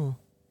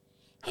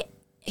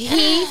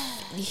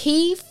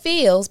 He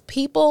feels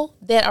people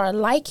that are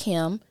like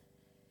him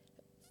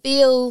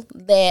feel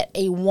that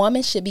a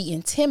woman should be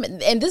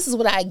intimidated. And this is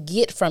what I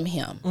get from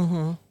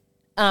him.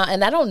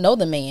 And I don't know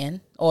the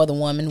man or the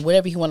woman,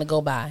 whatever you want to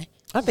go by.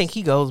 I think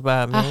he goes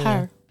by man.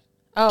 Her.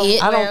 Oh,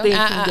 I don't think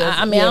he does.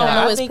 I mean, I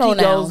don't know his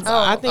pronouns.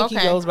 I think he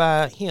goes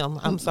by him.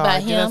 I'm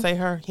sorry. Did I say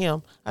her?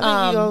 Him. I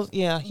think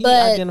he goes, he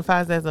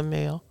identifies as a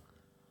male.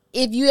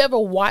 If you ever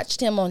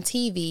watched him on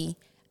TV,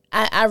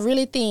 I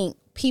really think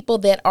people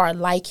that are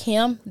like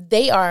him,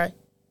 they are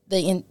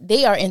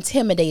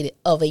intimidated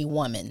of a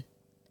woman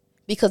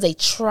because they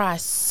try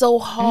so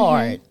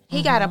hard.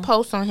 He got a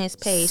post on his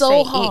page so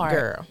say hard. It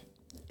girl.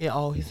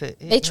 Yeah, he said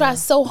it. They try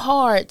so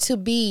hard to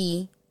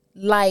be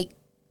like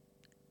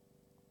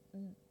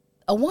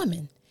a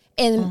woman.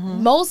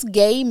 And most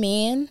gay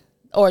men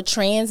or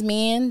trans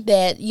men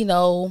that, you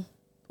know,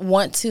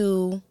 want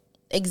to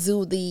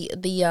exude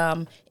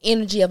the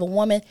energy of a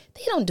woman,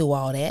 they don't do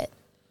all that.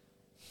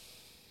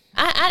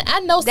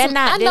 I know they're some,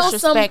 not I know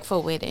disrespectful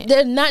some, with it.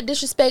 They're not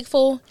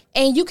disrespectful,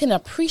 and you can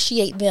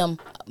appreciate them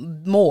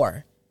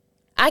more.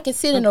 I can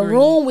sit in a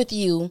room with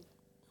you,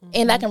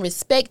 and I can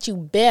respect you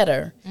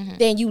better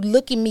than you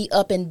looking me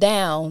up and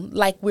down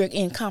like we're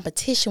in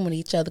competition with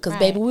each other. Because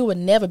baby, we would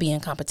never be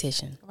in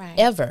competition,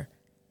 ever.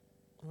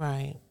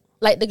 Right.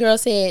 Like the girl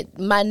said,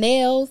 my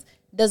nails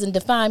doesn't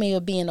define me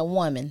of being a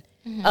woman.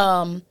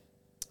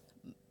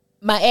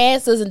 My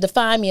ass doesn't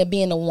define me of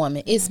being a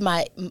woman. It's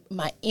my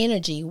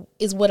energy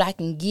is what I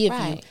can give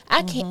you.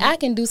 I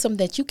can do something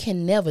that you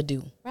can never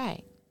do.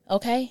 Right.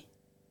 Okay?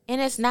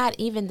 And it's not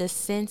even the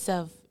sense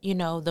of, you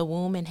know, the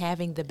woman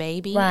having the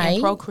baby Right.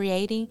 and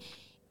procreating.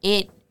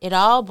 It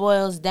all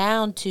boils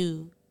down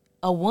to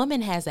a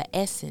woman has an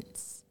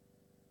essence.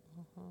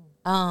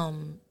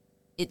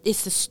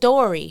 It's a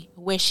story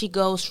where she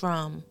goes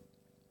from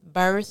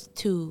birth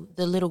to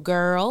the little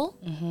girl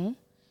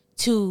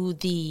to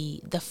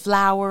the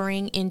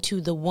flowering into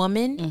the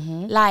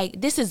woman.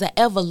 Like, this is an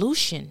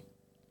evolution.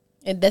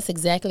 And that's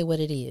exactly what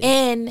it is.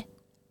 And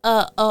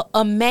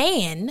a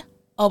man,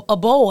 a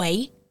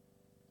boy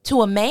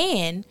to a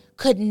man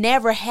could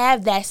never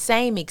have that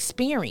same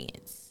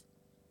experience.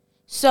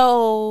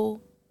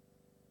 So,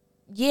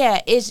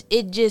 yeah,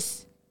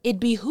 it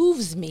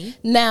behooves me.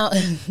 Now,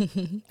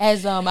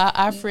 as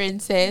our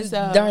friend says,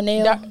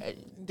 Darnell,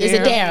 is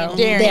it Darren?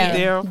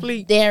 Darren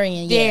Fleet.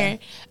 Darren, yeah.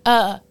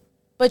 Darren.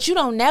 But you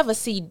don't never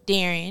see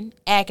Darren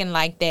acting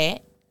like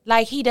that.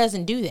 Like, he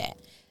doesn't do that.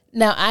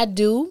 Now, I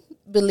do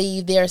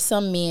believe there are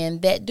some men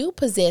that do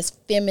possess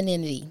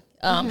femininity,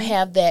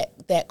 have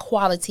that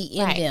quality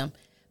in them.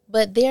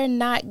 But they're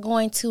not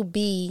going to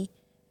be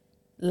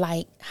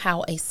like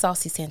how a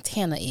Saucy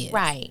Santana is.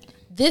 Right.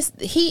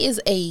 He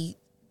is a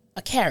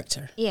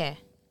character. Yeah.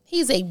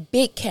 He's a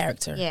big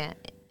character. Yeah.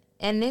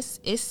 And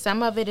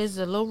some of it is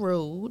a little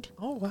rude.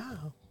 Oh,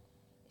 wow.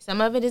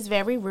 Some of it is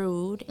very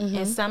rude,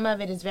 and some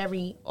of it is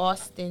very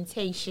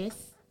ostentatious.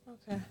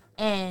 Okay.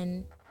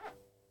 And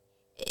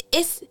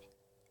it's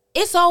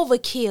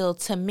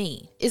overkill to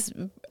me.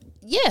 It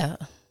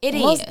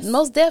is.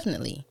 Most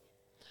definitely.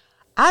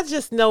 I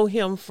just know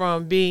him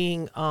from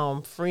being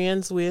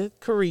friends with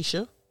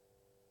Carisha,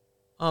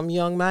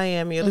 Young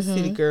Miami of the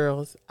City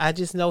Girls. I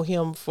just know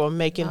him for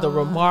making the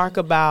remark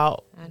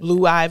about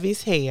Blue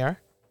Ivy's hair.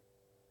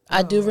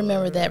 I do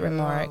remember that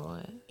remark.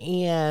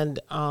 And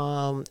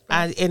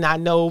I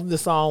know the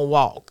song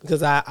Walk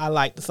because I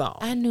like the song.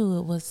 I knew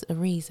it was a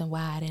reason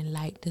why I didn't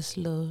like this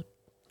little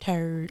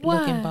turd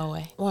looking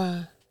boy.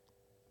 Why?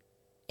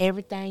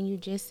 Everything you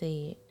just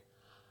said.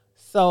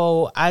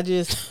 So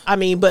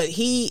but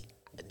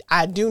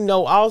I do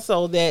know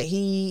also that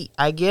he,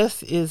 I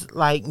guess, is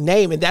like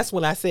named, and that's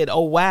when I said,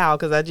 oh, wow,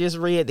 because I just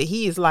read that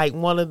he is like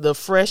one of the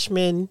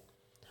freshmen,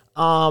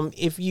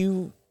 if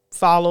you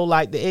follow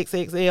like the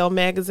XXL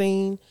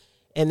magazine,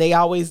 and they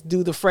always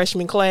do the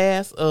freshman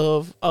class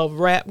of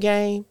Rap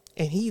Game,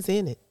 and he's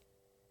in it.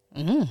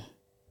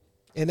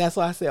 And that's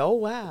why I said, oh,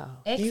 wow.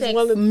 He's one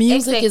of the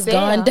music has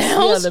gone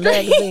down. The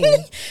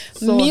magazine.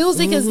 So,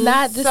 music is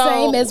not the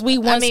same as we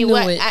once knew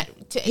it.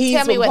 He's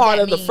tell me what part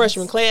that of the means.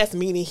 freshman class,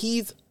 meaning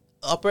he's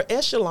upper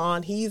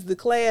echelon. He's the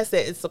class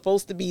that is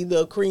supposed to be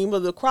the cream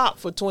of the crop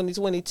for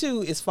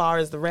 2022 as far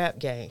as the rap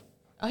game.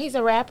 Oh, he's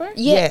a rapper?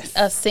 Yes.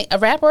 A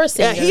rapper or a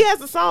singer? Yeah, he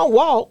has a song,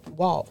 Walk,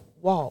 Walk,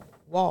 Walk,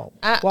 Walk,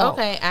 Walk.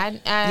 Okay,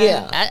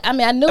 I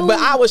mean, I knew. But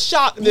I was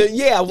shocked. That's I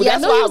knew why he was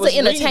I was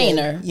an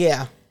entertainer. Reading.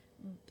 Yeah.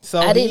 So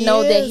I didn't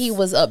know that he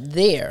was up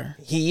there.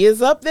 He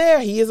is up there.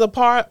 He is a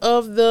part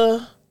of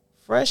the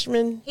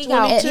freshman. He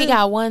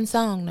got one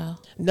song though.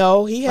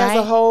 No, he has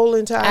a whole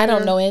entire. I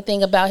don't know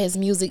anything about his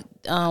music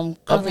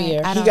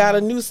career. He got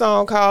a new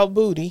song called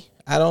Booty.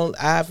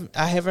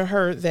 I haven't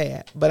heard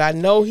that, but I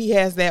know he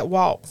has that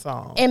walk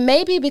song. And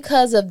maybe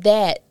because of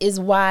that is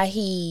why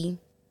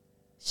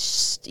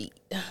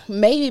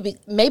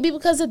maybe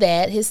because of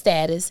that, his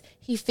status,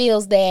 he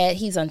feels that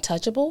he's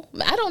untouchable.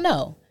 I don't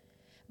know.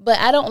 But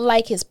I don't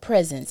like his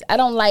presence. I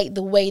don't like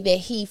the way that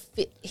he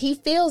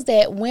feels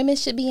that women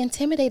should be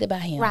intimidated by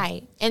him.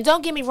 Right. And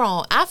don't get me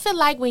wrong. I feel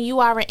like when you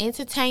are an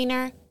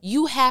entertainer,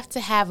 you have to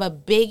have a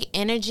big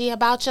energy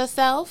about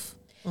yourself.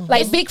 Mm-hmm.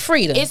 Like Big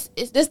Freedia.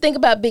 Just think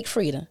about Big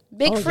Freedia.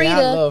 Big Freedia. Yeah,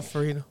 I love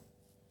Freedia.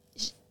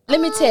 Let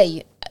me tell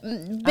you.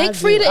 Big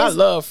Freedia. I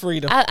love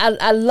Freedia.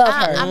 I love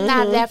her. I'm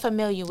not that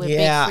familiar with Big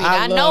Freedia.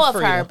 I know of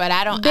her, but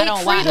I don't. Big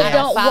Freedia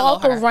don't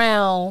walk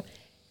around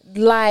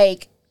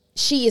like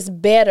she is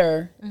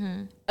better.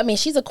 Mm-hmm. I mean,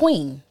 she's a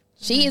queen.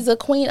 She is a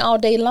queen all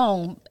day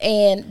long,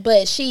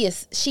 but she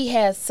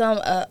has some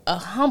a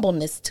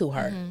humbleness to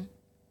her. Mm-hmm.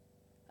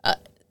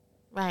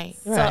 Right.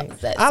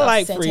 I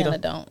like Santana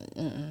Freedia. Don't.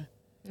 Mm-mm.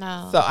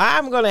 No. So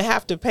I'm gonna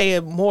have to pay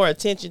more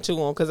attention to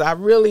him because I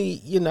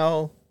really,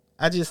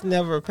 I just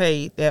never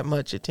paid that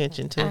much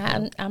attention to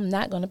him. I'm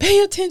not gonna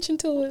pay attention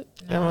to it.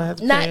 I'm gonna have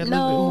to pay a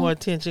little bit more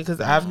attention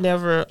because I've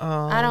never.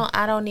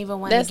 I don't even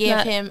want to give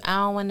him. I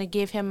don't want to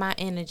give him my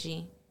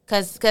energy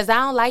because I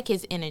don't like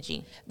his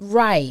energy.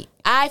 Right.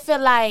 I feel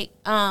like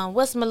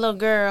what's my little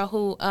girl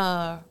who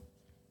the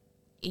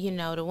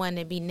one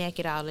that be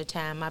naked all the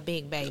time, my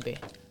big baby.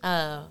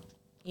 Who?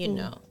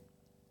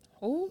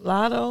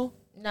 Lotto.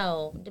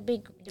 No, the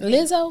big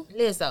Lizzo.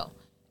 Lizzo.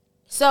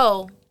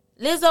 So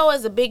Lizzo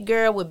is a big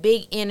girl with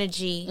big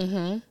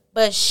energy,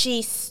 but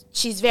she's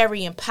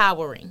very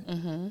empowering.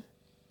 Mm-hmm.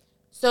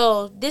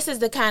 So this is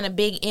the kind of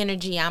big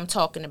energy I'm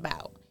talking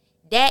about.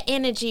 That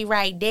energy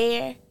right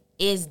there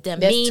is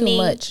demeaning. That's too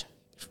much.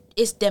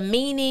 It's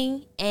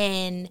demeaning,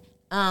 and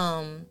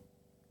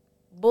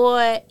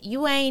boy,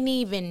 you ain't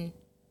even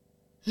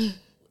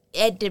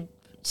at the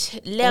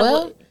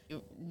level.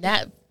 Well,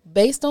 not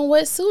based on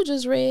what Sue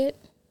just read.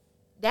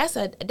 That's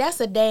a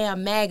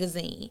damn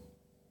magazine.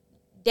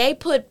 They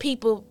put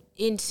people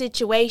in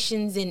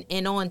situations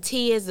and on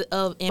tiers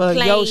of in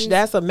planes. Yosh,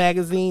 that's a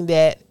magazine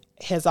that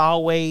has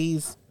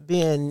always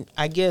been.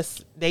 I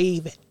guess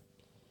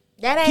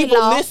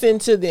people listen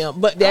to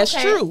them, but that's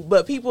true.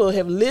 But people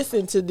have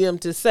listened to them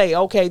to say,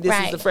 okay, this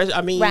is the fresh.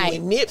 I mean,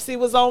 when Nipsey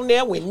was on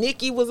there, when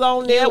Nicki was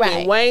on there,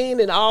 when Wayne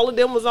and all of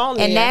them was on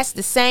there. And that's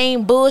the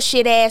same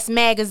bullshit ass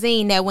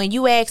magazine that when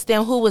you ask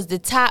them who was the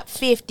top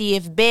 50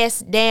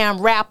 best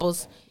damn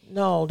rappers.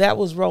 No, that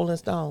was Rolling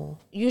Stone.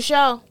 You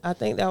sure? I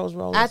think that was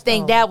Rolling Stone. I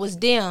think that was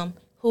them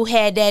who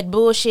had that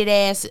bullshit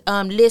ass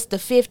list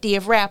of 50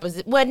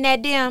 rappers. Wasn't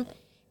that them?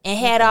 And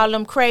had all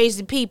them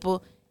crazy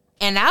people.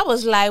 And I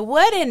was like,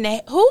 what in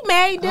the... Who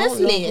made this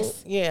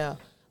list? Yeah.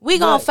 We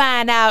gonna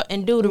find out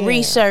and do the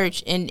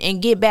research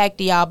and get back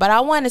to y'all. But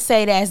I want to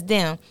say that's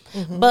them.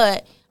 Mm-hmm.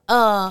 But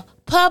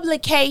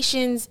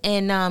publications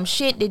and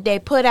shit that they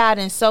put out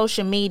in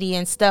social media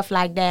and stuff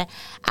like that,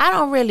 I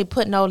don't really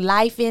put no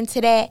life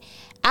into that.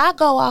 I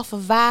go off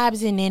of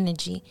vibes and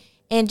energy.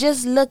 And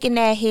just looking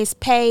at his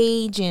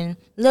page and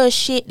little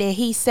shit that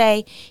he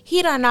say,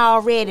 he done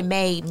already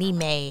made me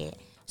mad.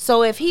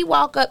 So if he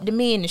walk up to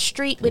me in the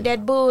street with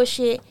that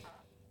bullshit,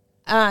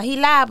 he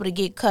liable to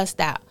get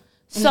cussed out.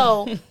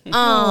 So,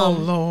 oh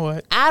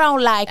Lord, I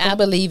don't like him. I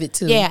believe it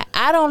too. Yeah,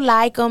 I don't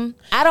like him.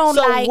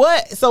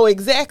 So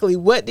exactly,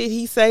 what did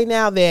he say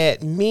now?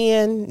 That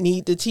men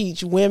need to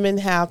teach women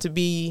how to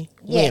be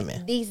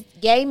women. These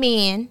gay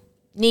men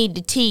need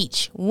to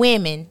teach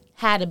women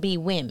how to be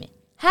women.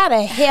 How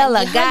the hell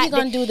how you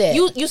gonna do that?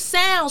 You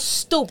sound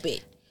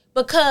stupid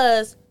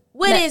because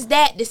what is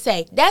that to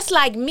say? That's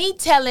like me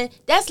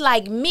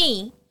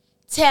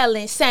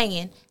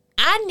saying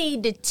I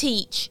need to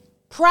teach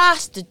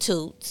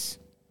prostitutes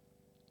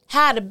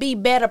how to be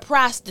better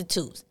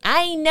prostitutes.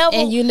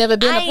 And you never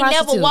been a prostitute. I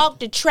ain't never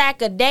walked the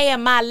track a day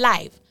in my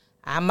life.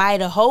 I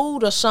might have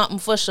hoed or something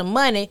for some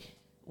money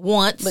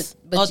once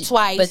or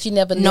twice. But you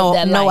never lived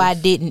that life. No, I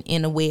didn't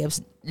in a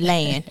web's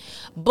land.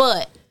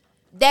 But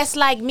that's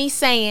like me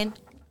saying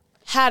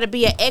how to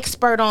be an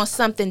expert on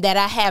something that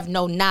I have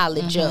no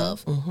knowledge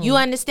of. Mm-hmm. You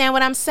understand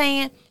what I'm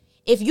saying?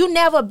 If you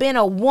never been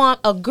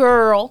a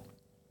girl,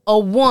 a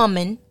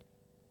woman,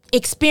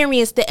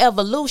 experienced the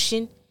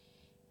evolution,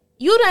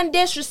 you done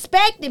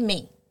disrespected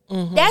me.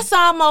 Mm-hmm. That's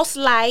almost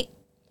like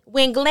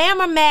when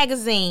Glamour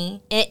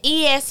Magazine and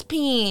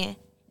ESPN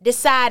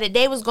decided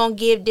they was going to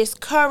give this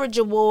Courage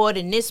Award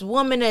and this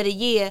Woman of the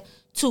Year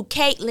to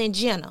Caitlyn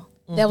Jenner.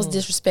 Mm-hmm. That was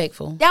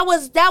disrespectful. That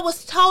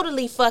was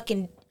totally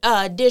fucking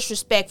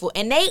disrespectful.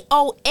 And they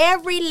owe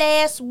every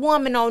last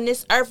woman on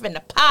this earth an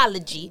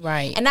apology.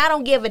 Right. And I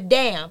don't give a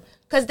damn.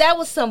 Because that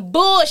was some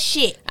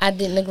bullshit. I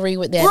didn't agree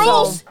with that.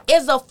 Bruce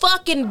is a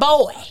fucking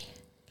boy.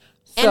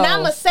 And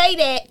I'm going to say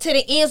that to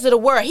the ends of the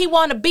world. He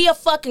want to be a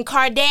fucking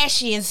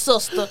Kardashian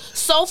sister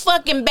so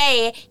fucking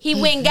bad, he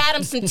went and got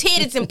him some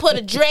titties and put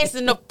a dress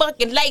and a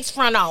fucking lace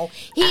front on.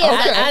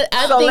 I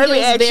think it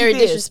was very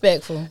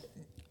disrespectful.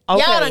 Okay,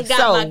 Y'all done got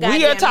so my goddamn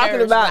we are talking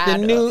nerves about the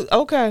riled new.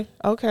 up.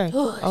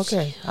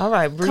 Okay. All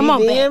right, breathe Come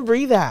on, in, babe.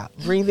 breathe out,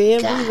 breathe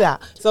in, breathe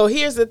out. So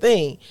here's the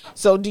thing.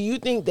 So do you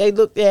think they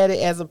looked at it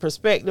as a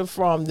perspective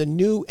from the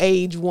new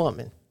age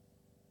woman?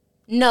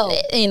 No.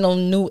 Ain't no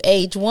new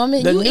age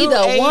woman. The You new either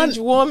a age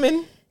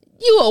woman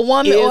you a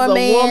woman is or a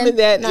man. woman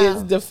that No.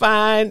 is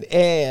defined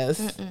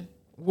as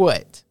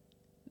what?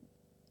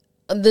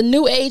 The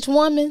new age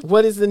woman.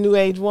 What is the new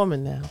age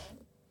woman now?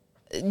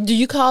 Do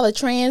you call a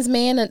trans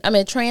man?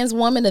 A trans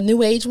woman a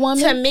new age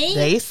woman? To me,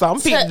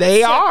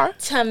 They are.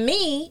 To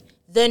me,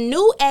 the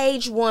new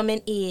age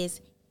woman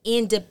is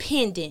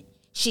independent.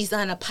 She's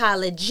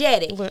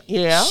unapologetic. Well,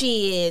 yeah.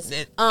 She is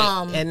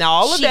and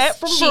all of that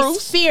from Bruce.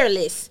 She's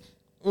fearless.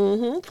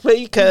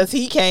 Because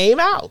he came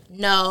out.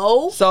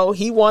 No. So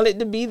he wanted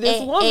to be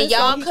this woman. and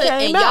y'all so he could-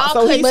 came and out. y'all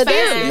So could he's But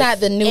fearless. that's not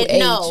the new And age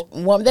no.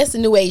 woman. That's the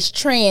new age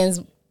trans.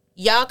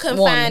 Y'all can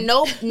Woman. find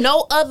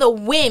no other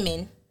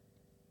women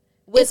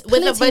with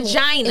a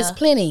vagina. It's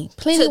plenty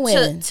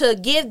women. to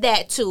give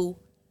that to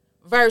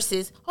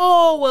versus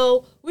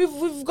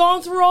we've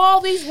gone through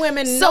all these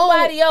women. So,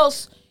 nobody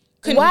else.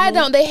 Why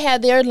don't they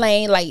have their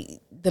lane? Like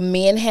the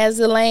men has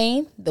a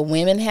lane, the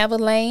women have a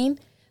lane.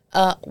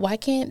 Why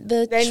can't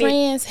the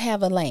trans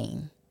have a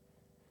lane?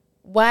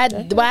 Why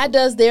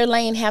does their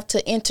lane have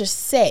to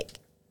intersect?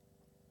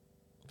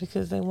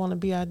 Because they want to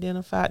be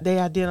identified. They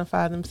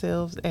identify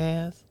themselves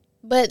as.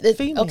 But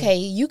female. okay,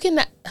 you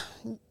cannot.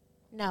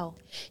 No.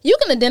 You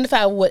can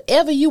identify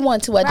whatever you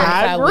want to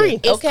identify I agree.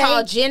 with. It's Okay,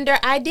 called gender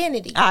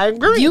identity. I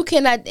agree. you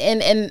cannot,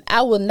 and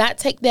I will not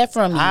take that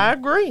from you. I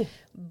agree.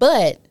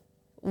 But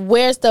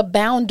where's the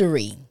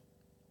boundary?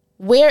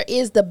 Where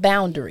is the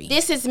boundary?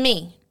 This is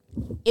me.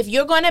 If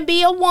you're going to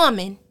be a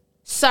woman,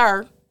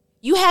 sir,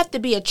 you have to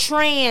be a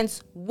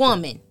trans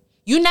woman.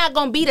 You're not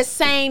going to be the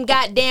same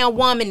goddamn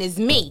woman as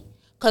me.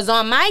 Because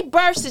on my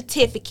birth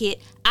certificate,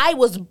 I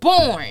was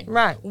born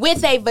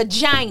with a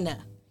vagina.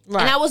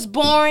 Right. And I was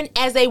born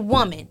as a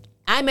woman.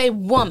 I'm a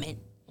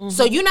woman.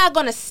 So you're not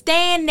going to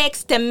stand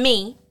next to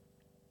me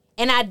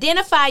and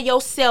identify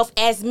yourself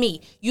as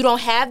me. You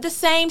don't have the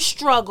same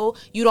struggle.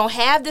 You don't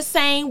have the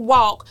same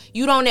walk.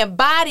 You don't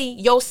embody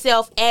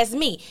yourself as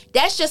me.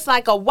 That's just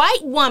like a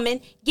white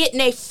woman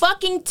getting a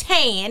fucking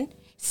tan,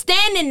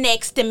 standing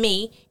next to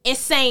me and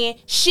saying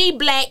she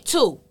black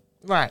too.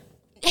 Right.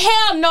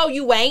 Hell no,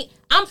 you ain't.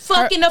 I'm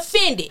fucking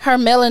offended. Her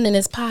melanin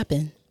is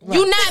popping.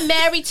 You not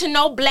married to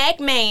no black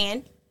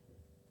man.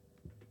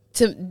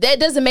 That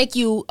doesn't make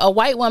you a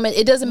white woman.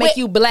 It doesn't make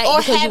you black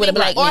because you were a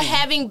black man. Or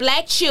having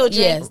black children.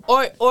 Yes.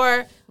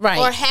 Or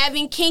Right.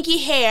 having kinky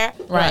hair.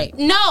 Right.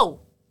 No.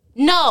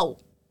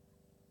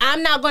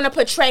 I'm not going to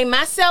portray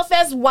myself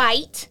as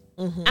white.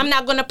 I'm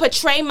not going to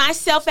portray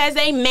myself as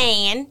a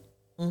man.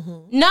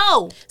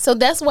 No. So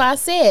that's why I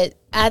said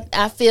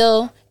I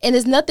feel, and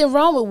there's nothing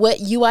wrong with what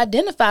you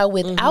identify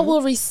with. I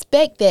will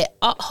respect that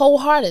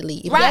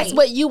wholeheartly. If that's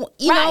what you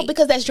know,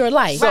 because that's your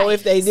life. So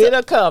if they did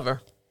a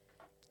cover,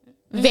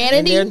 vanity,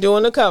 and they're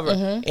doing a cover,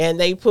 and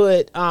they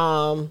put,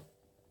 I'm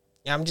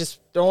just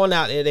throwing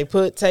out there, they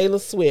put Taylor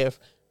Swift,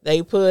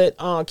 they put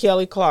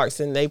Kelly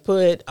Clarkson, they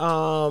put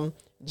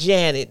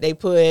Janet, they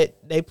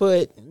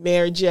put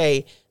Mary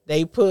J,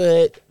 they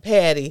put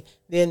Patty,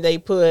 then they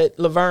put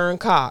Laverne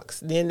Cox,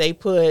 then they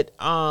put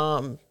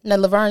now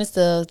Laverne is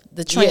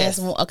the trans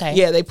one. Okay.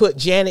 Yeah, they put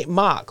Janet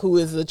Mock, who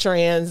is a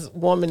trans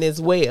woman as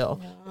well.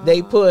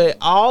 They put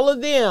all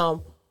of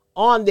them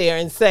on there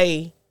and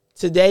say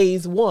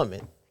today's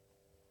woman.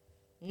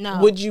 No.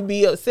 Would you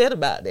be upset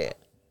about that?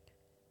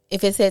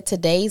 If it said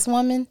today's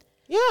woman,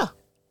 yeah.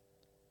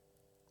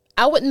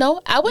 I wouldn't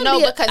know. I wouldn't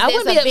be. I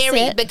wouldn't be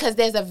upset. Because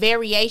there's a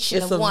variation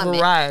It's of a woman.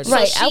 variety.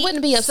 Right. I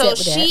wouldn't be upset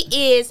with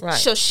that.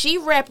 So she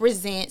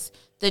represents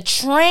the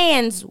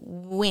trans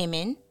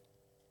women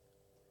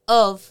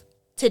of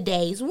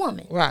today's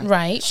woman. Right.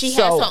 Right. She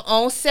has her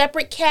own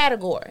separate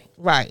category.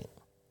 Right.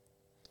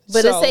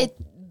 But it say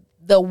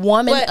the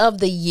woman of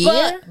the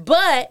year.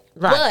 But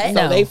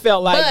so they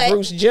felt like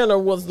Bruce Jenner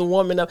was the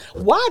woman of.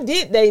 Why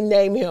did they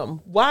name him?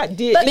 Why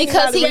did?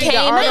 Because he came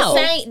out.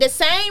 The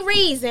same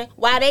reason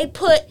why they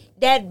put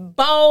that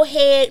bald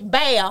head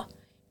bear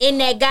in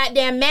that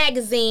goddamn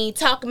magazine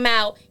talking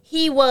about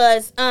he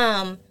was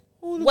one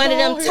of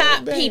them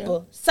top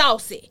people,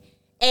 saucy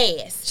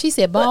ass. She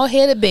said bald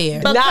headed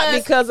bear. Not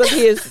because of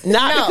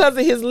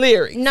his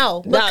lyrics.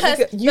 No,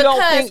 you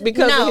don't think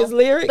because of his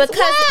lyrics?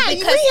 Because we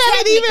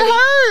haven't even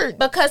heard.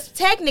 Because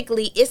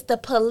technically, it's the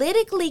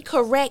politically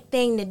correct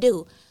thing to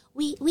do.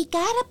 We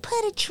gotta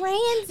put a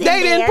trans in there.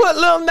 They didn't put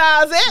Lil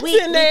Nas X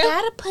in there. We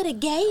gotta put a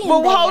gay in there.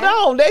 Well, hold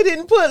on. They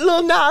didn't put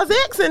Lil Nas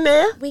X in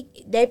there.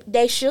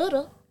 They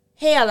shoulda.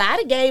 Hell, I'd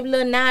have gave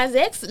Lil Nas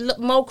X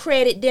more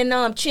credit than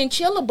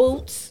Chinchilla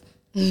Boots.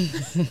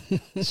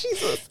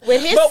 Jesus.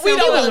 With his but we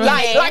don't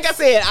ass. like I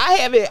said, I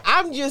haven't.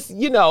 I'm just,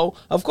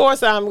 of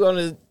course I'm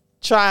gonna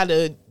try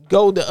to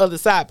go the other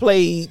side,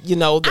 play,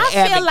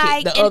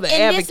 the other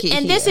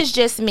advocate. This is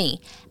just me.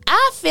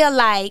 I feel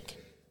like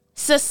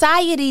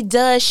society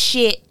does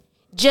shit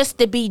just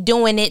to be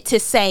doing it to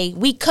say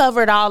we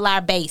covered all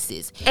our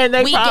bases. And they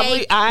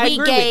I agree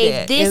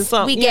with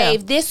that. We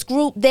gave this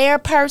group their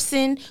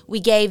person. We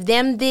gave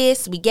them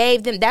this. We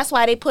gave them. That's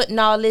why they putting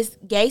all this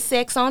gay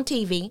sex on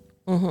TV.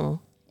 Mm-hmm.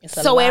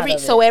 So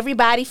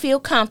everybody feel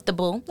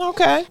comfortable.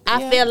 Okay.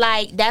 I feel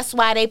like that's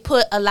why they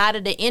put a lot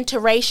of the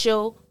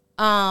interracial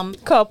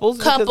couples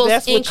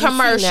in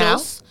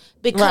commercials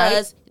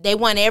because they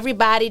want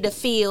everybody to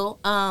feel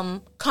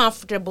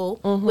comfortable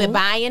with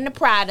buying the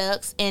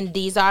products, and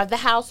these are the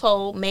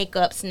household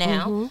makeups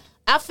now.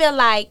 I feel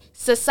like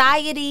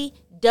society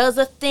does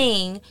a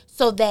thing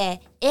so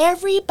that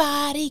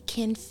everybody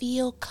can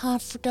feel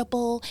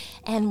comfortable,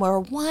 and we're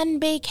one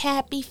big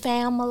happy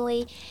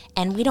family,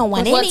 and we don't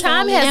want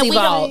time has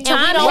evolved.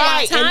 Time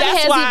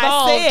has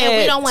evolved, and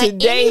we don't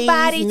want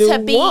anybody to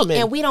be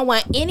and we don't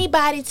want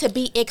anybody to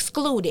be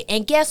excluded.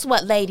 And guess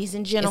what, ladies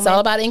and gentlemen, it's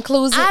all about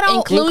inclusion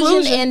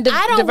and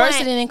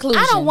diversity and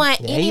inclusion. I don't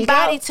want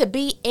anybody to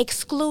be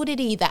excluded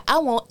either. I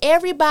want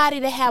everybody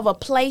to have a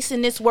place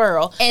in this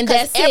world, and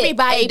that's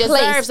everybody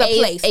deserves a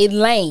place, a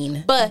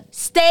lane. But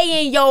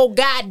stay in your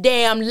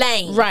goddamn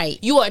lane. Right.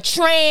 You a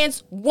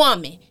trans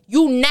woman.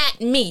 You not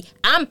me.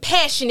 I'm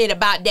passionate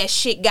about that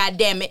shit,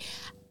 goddamn it.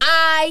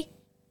 I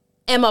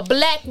am a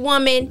black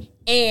woman,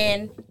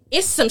 and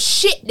it's some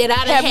shit that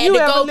I done had to go through. Have you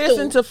ever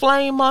listened to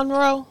Flame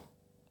Monroe?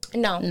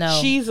 No.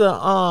 She's a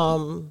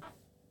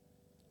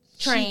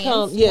trans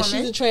woman.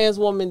 She's a trans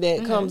woman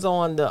that comes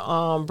on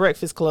the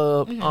Breakfast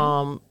Club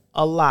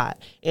a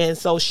lot. And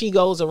so she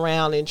goes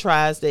around and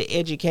tries to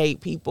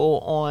educate people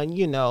on,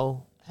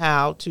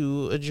 how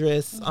to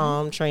address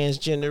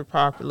transgender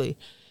properly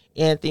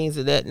and things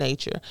of that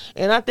nature.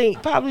 And I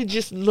think probably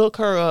just look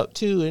her up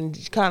too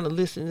and kind of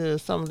listen to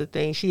some of the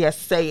things she has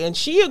to say. And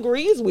she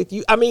agrees with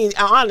you. I mean,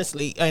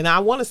 honestly, and I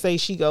want to say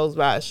she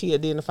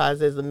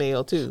identifies as a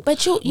male too.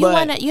 But you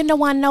want to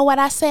know what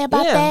I say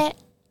about that?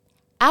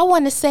 I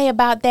want to say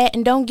about that,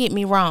 and don't get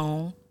me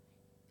wrong.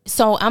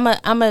 So I'm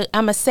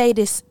a say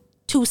this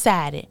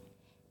two-sided.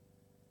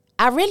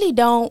 I really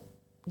don't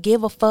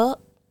give a fuck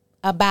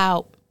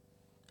about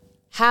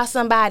how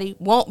somebody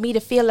want me to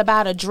feel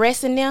about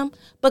addressing them,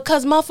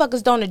 because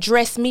motherfuckers don't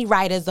address me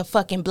right as a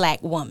fucking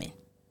black woman.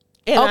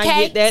 And okay?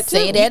 I get that too.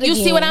 Say that you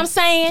again. See what I'm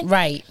saying?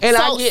 Right. And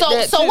I get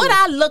that too. So what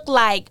I look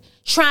like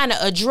trying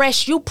to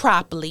address you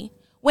properly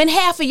when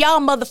half of y'all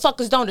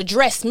motherfuckers don't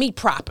address me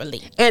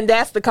properly? And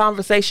that's the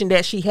conversation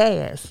that she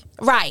has.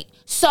 Right.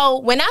 So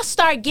when I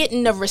start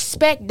getting the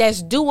respect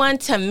that's due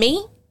unto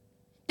me,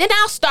 then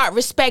I'll start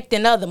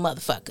respecting other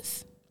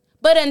motherfuckers.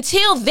 But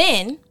until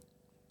then,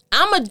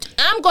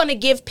 I'm gonna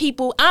give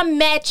people, I'm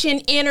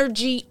matching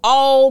energy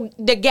all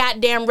the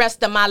goddamn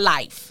rest of my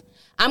life.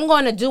 I'm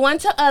gonna do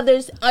unto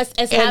others as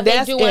how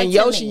they do unto and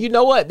Yoshi, me. you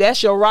know what?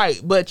 That's your right.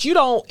 But you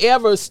don't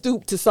ever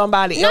stoop to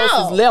somebody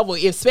else's level,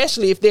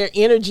 especially if their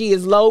energy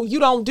is low. You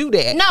don't do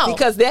that. No.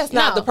 Because that's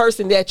not the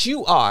person that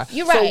you are.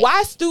 You're right. So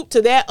why stoop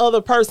to that other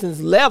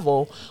person's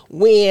level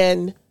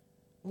when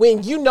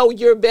you know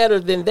you're better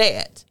than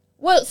that?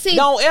 Well, see,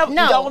 don't ever do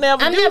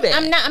that.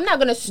 I'm not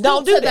going to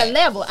stoop to the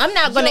level. I'm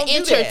not going to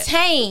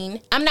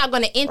entertain. I'm not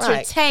going to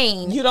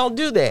entertain. Right. You don't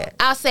do that.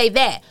 I'll say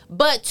that.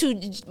 But to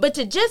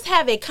just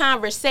have a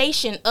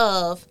conversation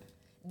of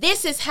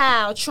this is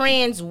how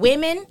trans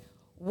women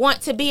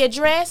want to be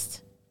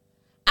addressed,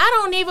 I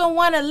don't even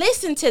want to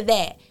listen to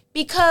that,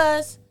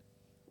 because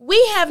we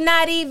have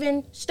not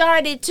even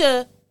started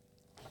to.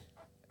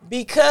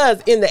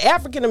 Because in the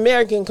African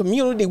American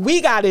community, we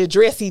got to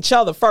address each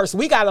other first.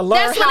 We got to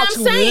learn how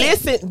to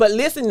listen. But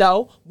listen,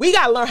 we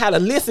got to learn how to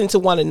listen to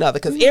one another,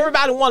 because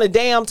everybody want to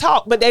damn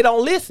talk, but they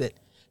don't listen.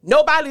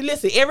 Nobody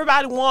listen.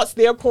 Everybody wants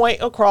their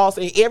point across,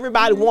 and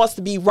everybody wants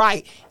to be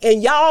right.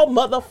 And y'all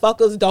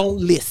motherfuckers don't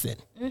listen.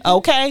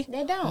 Okay?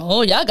 They don't.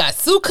 Oh, y'all got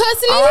Sue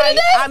cussing all in right?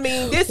 today? I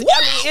mean,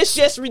 it's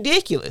just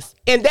ridiculous.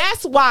 And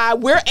that's why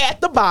we're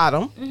at the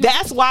bottom.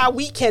 That's why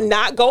we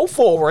cannot go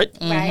forward.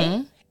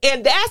 Right.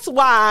 And that's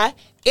why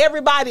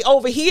everybody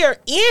over here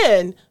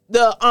in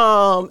the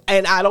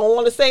and I don't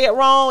want to say it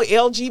wrong,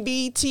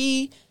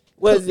 LGBT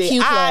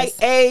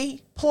IA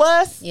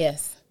plus.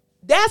 Yes.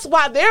 That's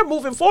why they're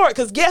moving forward,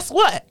 because guess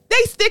what?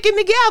 They sticking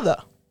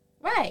together.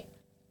 Right.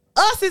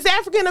 Us as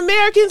African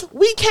Americans,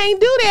 we can't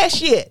do that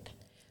shit,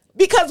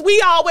 because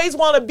we always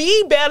want to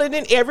be better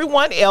than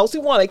everyone else.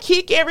 We want to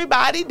kick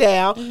everybody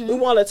down. We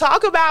want to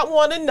talk about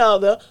one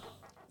another.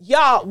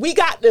 Y'all, we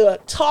got to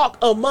talk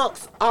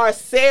amongst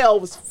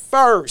ourselves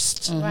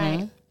first.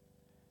 Right.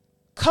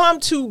 Come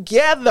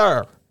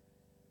together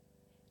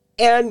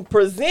and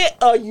present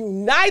a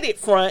united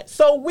front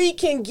so we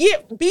can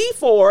be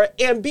for it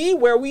and be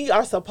where we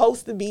are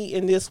supposed to be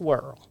in this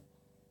world.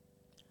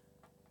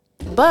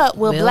 But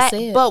will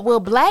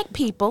black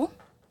people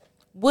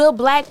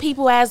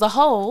as a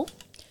whole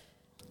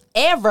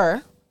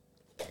ever?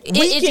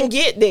 We can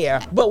get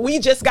there, but we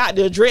just got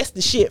to address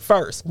the shit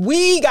first.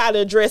 We got to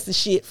address the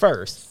shit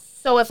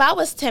first. So if I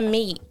was to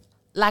meet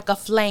like a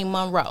Flame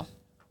Monroe,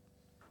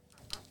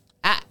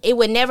 it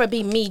would never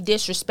be me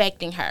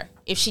disrespecting her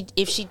if she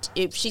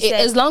said,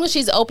 as long as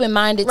she's open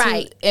minded,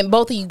 right? And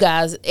both of you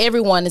guys,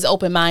 everyone is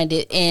open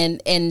minded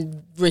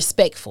and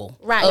respectful,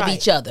 of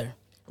each other.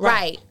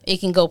 Right.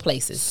 It can go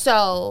places.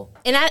 So,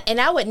 and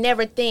I would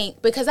never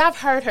think, because I've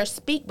heard her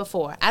speak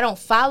before. I don't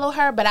follow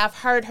her, but I've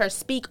heard her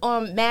speak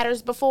on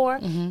matters before.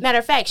 Mm-hmm. Matter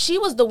of fact, she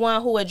was the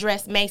one who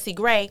addressed Macy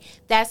Gray.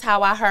 That's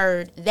how I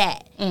heard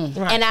that.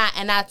 Right.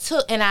 And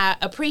I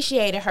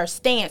appreciated her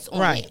stance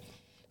on it.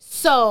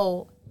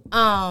 So,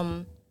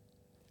 when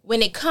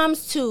it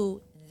comes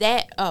to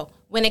that,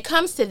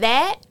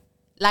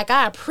 like,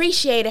 I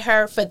appreciated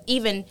her for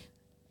even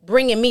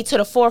bringing me to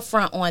the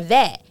forefront on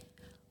that.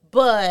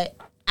 But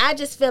I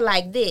just feel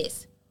like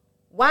this.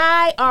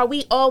 Why are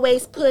we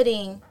always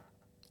putting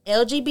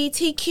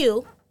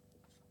LGBTQ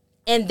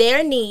and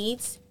their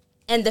needs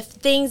and the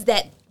things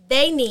that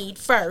they need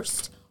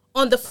first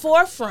on the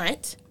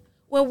forefront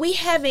when we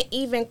haven't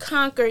even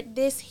conquered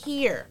this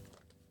here?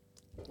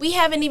 We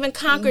haven't even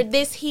conquered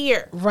this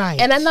here.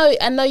 Right. And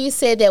I know you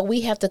said that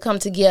we have to come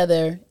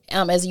together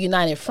as a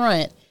united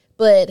front,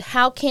 but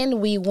how can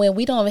we when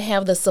we don't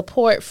have the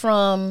support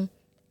from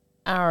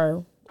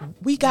our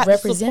we got to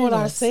support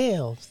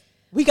ourselves.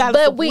 We got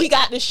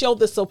to show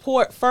the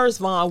support first,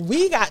 Vaughn.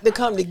 We got to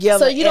come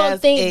together. So you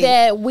don't think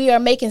that we are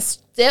making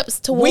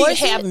steps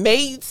towards We have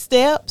made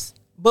steps,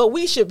 but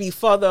we should be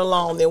further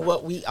along than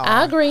what we are.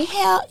 I agree.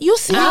 Hell, you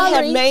see, we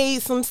have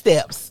made some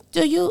steps.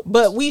 Do you?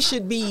 But we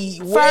should be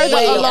further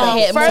along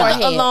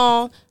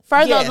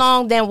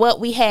than what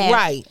we have.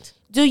 Right.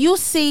 Do you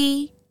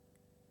see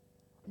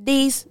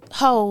these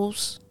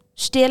hoes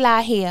still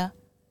out here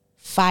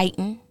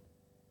fighting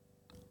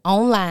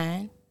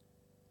online?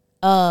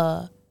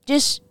 I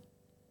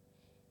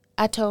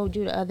told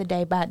you the other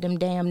day about them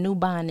damn new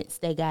bonnets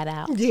they got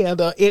out. Yeah,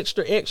 the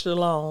extra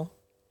long.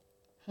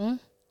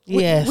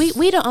 Yes.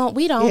 We the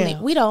only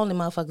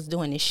motherfuckers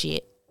doing this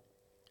shit.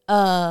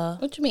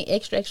 What you mean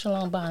extra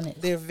long bonnets?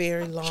 They're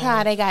very long.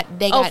 They got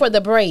for the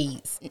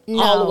braids.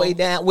 No. All the way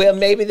down. Well,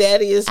 maybe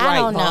that is right. I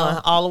don't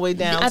know. All the way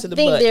down to the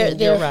butt. I think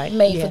they're right.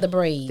 made for the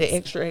braids. The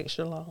extra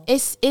long. I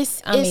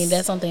mean,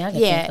 that's something I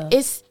can think of.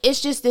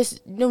 It's just this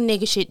new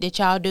nigga shit that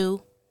y'all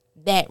do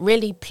that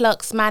really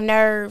plucks my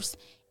nerves.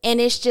 And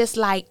it's just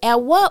like,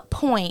 at what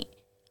point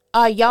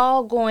are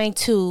y'all going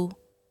to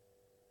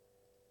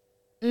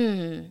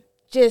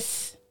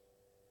just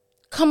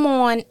come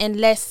on and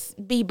let's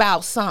be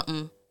about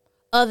something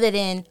other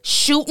than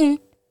shooting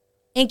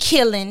and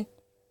killing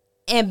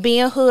and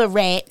being hood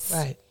rats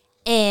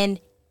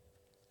and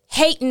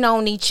hating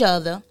on each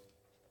other?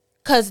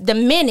 Because the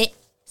minute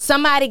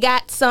somebody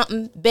got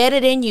something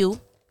better than you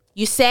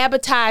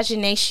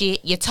sabotaging their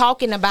shit, you're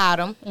talking about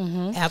them.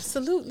 Mm-hmm.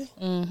 Absolutely.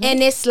 Mm-hmm.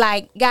 And it's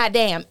like,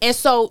 goddamn. And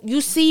so you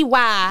see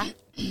why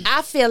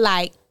I feel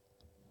like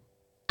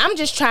I'm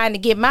just trying to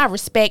get my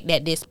respect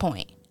at this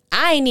point.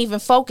 I ain't even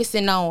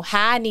focusing on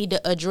how I need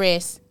to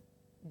address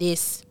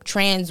this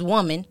trans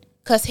woman.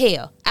 Because,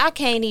 hell, I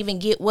can't even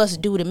get what's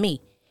due to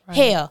me. Right.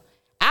 Hell,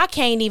 I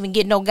can't even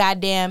get no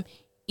goddamn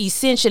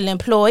essential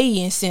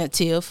employee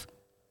incentive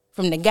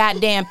from the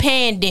goddamn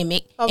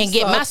pandemic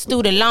get my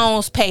student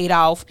loans paid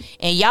off.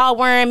 And y'all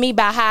worrying me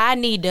about how I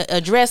need to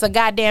address a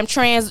goddamn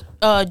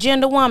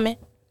transgender woman.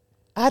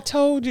 I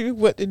told you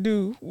what to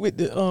do with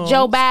the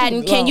Joe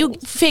Biden, can you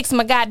fix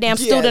my goddamn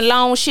student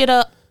loan shit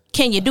up?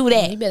 Can you do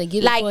that? You better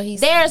get like,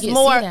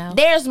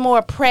 there's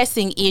more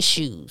pressing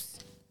issues.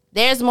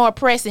 There's more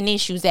pressing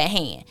issues at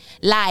hand.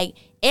 Like,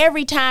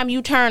 every time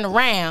you turn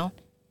around,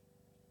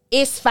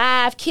 it's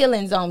 5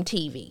 killings on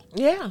TV.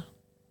 Yeah.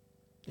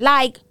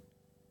 Like,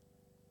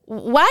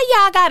 why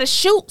y'all gotta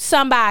shoot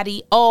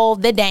somebody all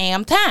the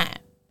damn time?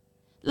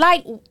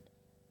 Like,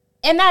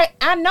 and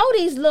I know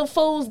these little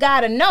fools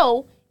gotta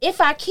know, if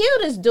I kill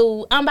this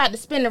dude, I'm about to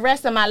spend the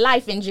rest of my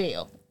life in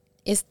jail.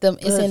 It's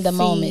in the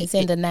moment. It's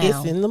in the now.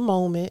 It's in the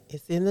moment.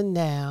 It's in the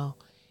now.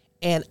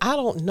 And I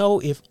don't know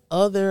if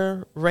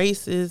other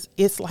races,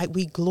 it's like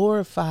we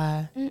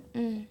glorify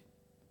the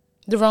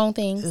wrong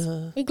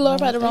things. We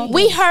glorify the wrong things.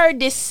 We heard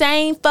this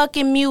same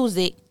fucking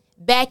music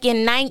back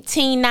in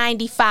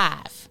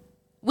 1995.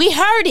 We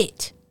heard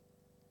it.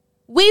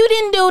 We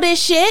didn't do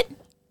this shit.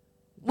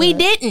 We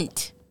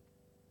didn't.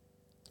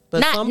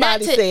 But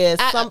somebody says,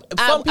 some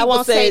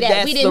people say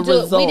that's the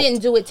result. We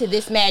didn't do it to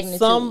this magnitude.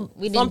 Some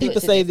people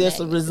say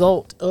that's a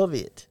result of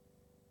it.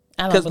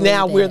 Because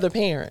now we're the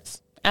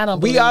parents. I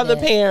don't believe we are the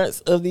parents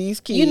of these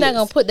kids. You're not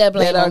going to put that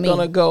blame on me. That are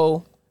going to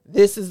go,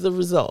 this is the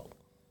result.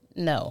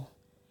 No.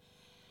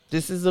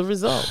 This is the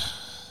result.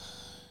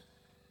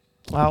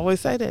 I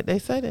always say that. They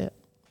say that.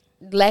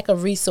 Lack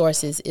of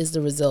resources is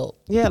the result.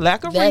 Yeah,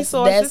 lack of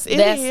resources. It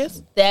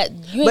is. That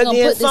you ain't gonna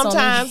put this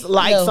sometimes,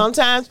 on me.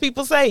 Sometimes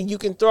people say you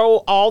can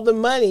throw all the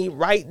money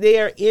right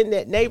there in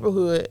that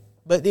neighborhood,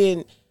 but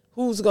then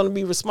who's going to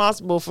be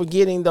responsible for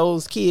getting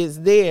those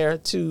kids there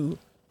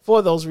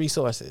for those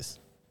resources?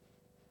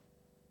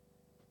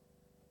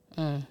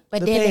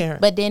 But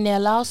then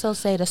they'll also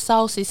say the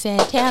Saucy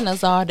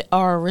Santanas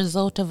are a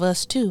result of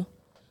us too,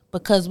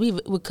 because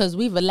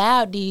we've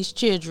allowed these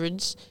children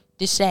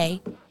to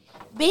say,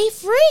 Be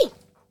free.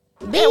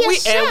 Be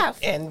yourself.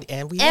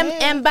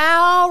 And by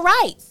all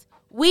rights,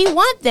 we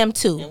want them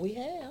to. And we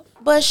have.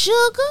 But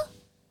sugar,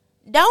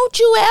 don't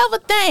you ever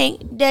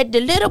think that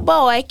the little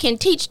boy can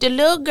teach the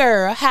little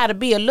girl how to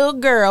be a little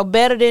girl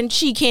better than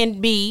she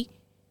can be?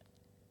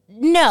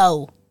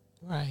 No.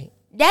 Right.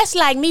 That's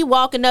like me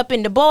walking up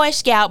in the Boy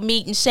Scout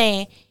meeting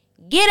saying,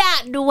 get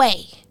out the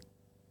way.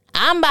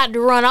 I'm about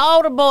to run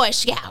all the Boy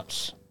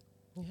Scouts.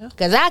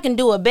 Because I can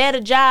do a better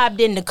job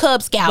than the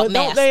Cub Scout but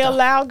master. Don't they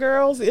allow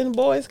girls in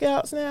Boy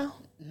Scouts now?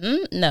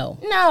 No.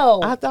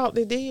 I thought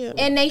they did.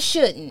 And they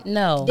shouldn't.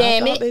 No.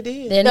 Damn it. They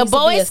did. There The needs to be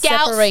Boy a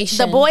Scouts, separation.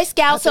 the Boy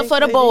Scouts are for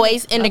the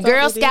boys, and the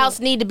Girl they did. Scouts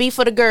need to be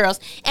for the girls.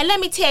 And let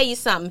me tell you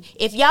something.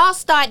 If y'all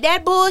start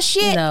that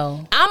bullshit,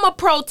 No. I'm a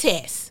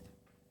protest.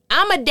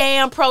 I'm a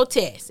damn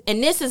protest.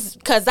 And this is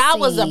because I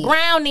was a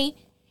brownie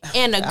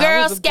and a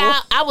Girl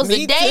Scout. I was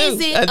Me a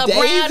Daisy, too. a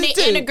brownie,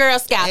 Daisy and a too. Girl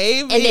Scout.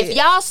 Amen. And if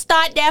y'all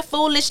start that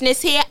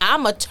foolishness here,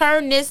 I'ma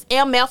turn this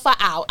MFer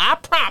out. I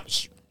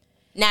promise you.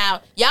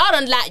 Now, y'all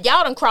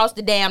done crossed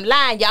the damn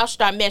line. Y'all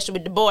start messing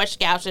with the Boy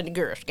Scouts and the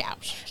Girl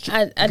Scouts.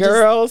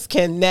 Girls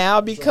can now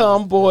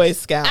become Boy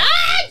Scouts.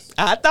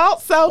 I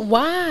thought so.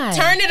 Why?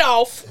 Turn it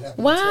off.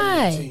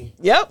 Why?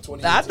 Yep,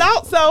 I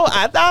thought so.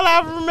 I thought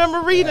I remember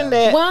reading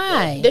that.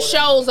 Why? The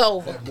show's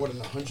over. More than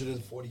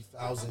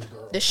 140,000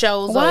 girls. The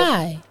show's over.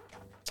 Why?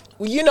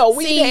 Well, you know,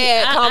 we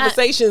had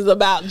conversations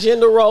about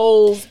gender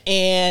roles,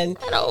 and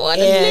I don't want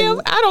to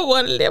live. I don't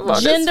want to live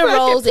on Gender this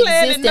roles fucking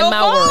planet exist in no my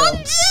more.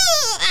 world.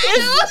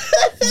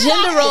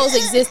 Gender roles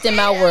exist in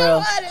my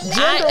world.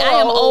 I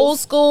am old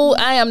school.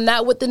 I am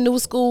not with the new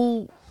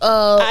school.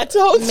 I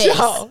told mess.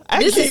 y'all.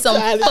 This is some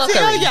trying to tell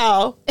fuckery.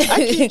 y'all.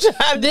 I keep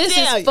trying to This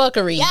tell is you.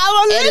 fuckery Y'all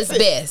don't at its listen.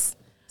 best.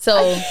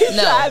 So Keep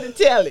no. trying to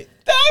tell it.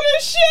 Throw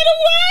this shit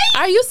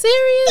away. Are you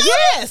serious?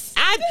 Yes.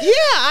 I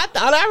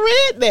thought I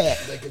read that.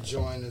 They could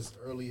join as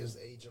early as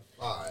the age of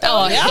 5.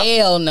 Oh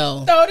hell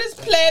no. Throw this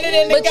planet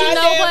in the But you know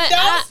goddamn what?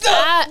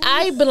 dumpster.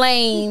 I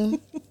blame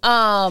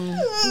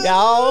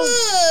Y'all.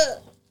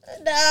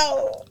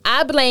 No.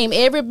 I blame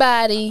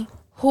everybody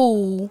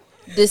who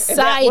That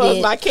decided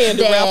was my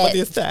candy wrapper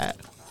this time.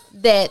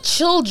 that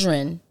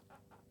children,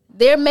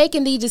 they're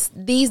making these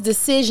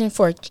decisions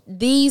for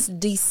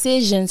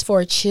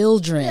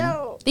children.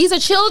 No. These are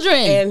children.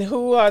 And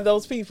who are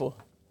those people?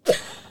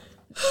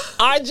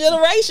 Our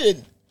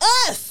generation.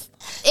 Us.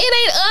 It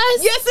ain't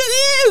us. Yes, it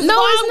is. No,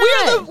 Vaughn. it's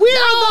not. We're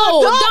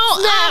the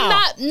adults now. I'm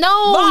not.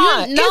 No,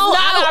 Vaughn, no. it's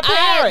not our I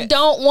parents.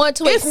 don't want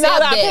to It's accept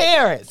not our that.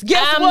 parents.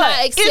 Guess I'm what?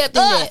 not accepting it's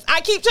us. that.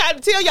 I keep trying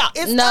to tell y'all,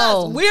 it's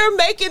No. us. We're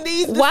making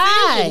these decisions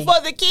Why? for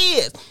the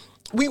kids.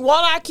 We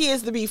want our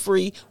kids to be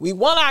free. We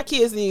want our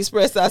kids to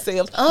express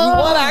ourselves. We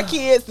want our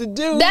kids to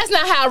do That's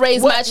not how I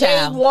raised my what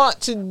child. they want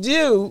to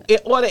do in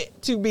order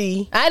to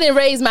be. I didn't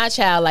raise my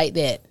child like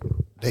that.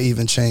 They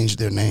even changed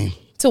their name.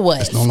 To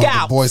what? It's no longer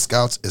Scouts. Boy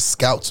Scouts. It's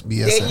Scouts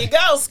BSA. There you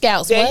go.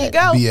 Scouts, There what? you go.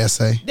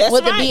 BSA. That's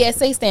what right. the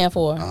BSA stand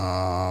for?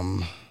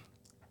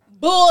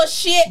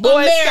 Bullshit,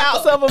 Boy America.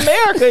 Scouts of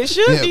America. It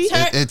should Yeah, be.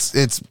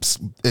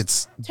 it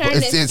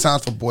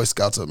stands for Boy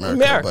Scouts of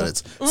America, but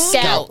it's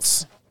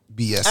Scouts.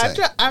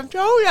 BSA. I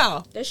told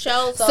y'all. The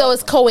show's So over.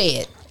 it's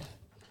co-ed.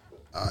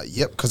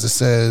 Yep, because it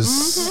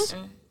says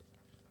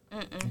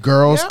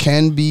girls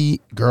can be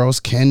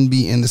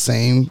in the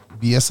same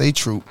BSA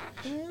troop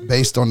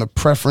based on the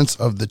preference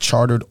of the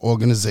chartered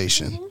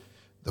organization.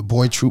 The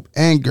boy troop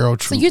and girl So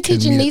troop. you're can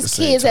teaching meet at these the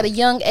same kids at a time.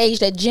 young age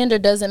that gender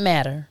doesn't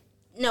matter.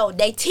 No,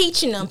 they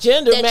teaching them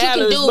Gender that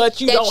matters,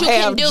 but you don't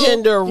have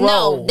gender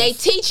No, roles. they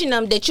teaching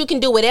them that you can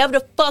do whatever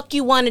the fuck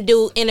you want to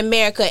do in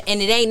America,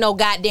 and it ain't no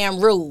goddamn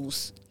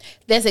rules.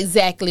 That's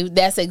exactly They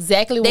what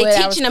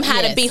I was teaching them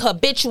how to yes. be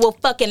habitual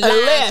fucking line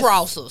Unless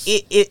crossers.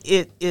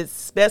 it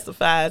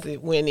specifies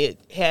it when it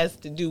has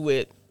to do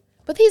with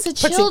But these are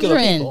particular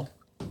children. people.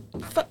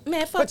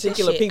 Man, fuck this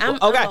Particular shit. people.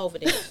 I'm Okay. over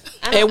this.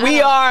 And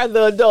we are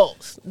the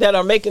adults that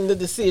are making the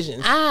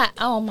decisions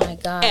Oh my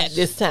gosh. at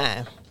this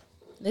time.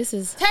 This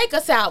is Take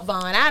us out,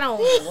 Vaughn. I don't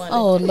want to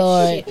oh do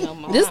Lord. this shit no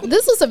more.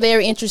 This was a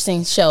very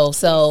interesting show.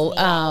 So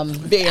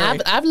Very.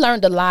 I've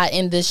learned a lot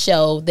in this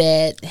show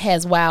that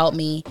has wowed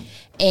me.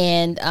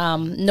 And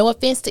no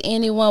offense to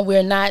anyone,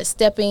 we're not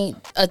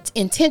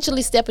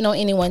intentionally stepping on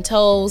anyone's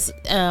toes.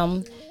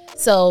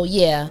 So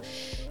yeah,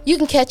 you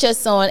can catch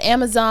us on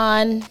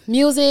Amazon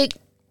Music,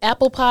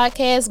 Apple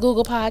Podcasts,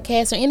 Google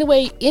Podcasts, or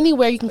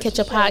anywhere you can catch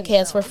a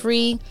podcast for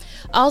free.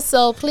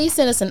 Also, please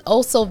send us an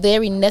also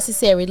very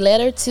necessary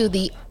letter to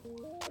the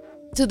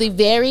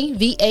very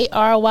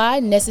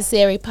VARY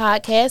necessary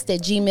podcast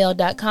at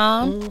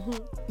gmail.com.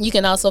 You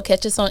can also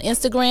catch us on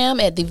Instagram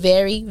at the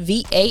very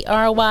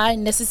VARY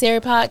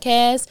necessary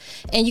podcast,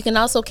 and you can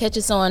also catch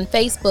us on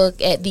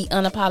Facebook at the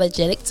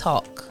Unapologetic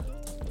Talk.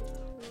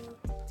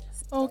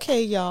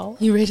 Okay, y'all.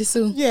 You ready,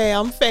 Sue? Yeah,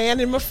 I'm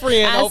fanning my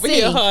friend I over see.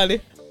 here,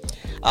 honey.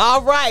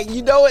 All right,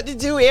 you know what to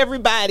do,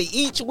 everybody.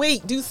 Each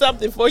week, do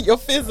something for your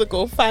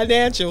physical,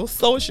 financial,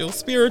 social,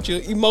 spiritual,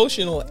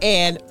 emotional,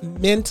 and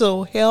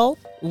mental health.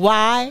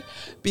 Why?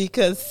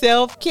 Because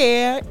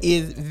self-care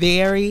is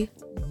very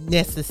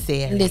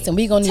necessary. Listen,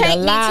 we're going to need a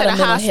lot of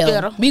mental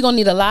health. We're going to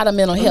need a lot of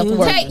mental health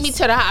workers. Take me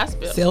to the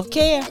hospital.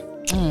 Self-care.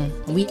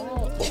 We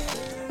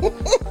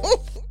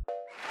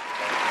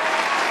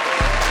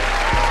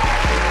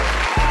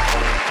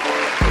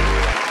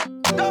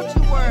Don't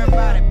you worry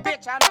about it,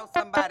 bitch. I know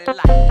somebody like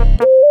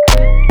it.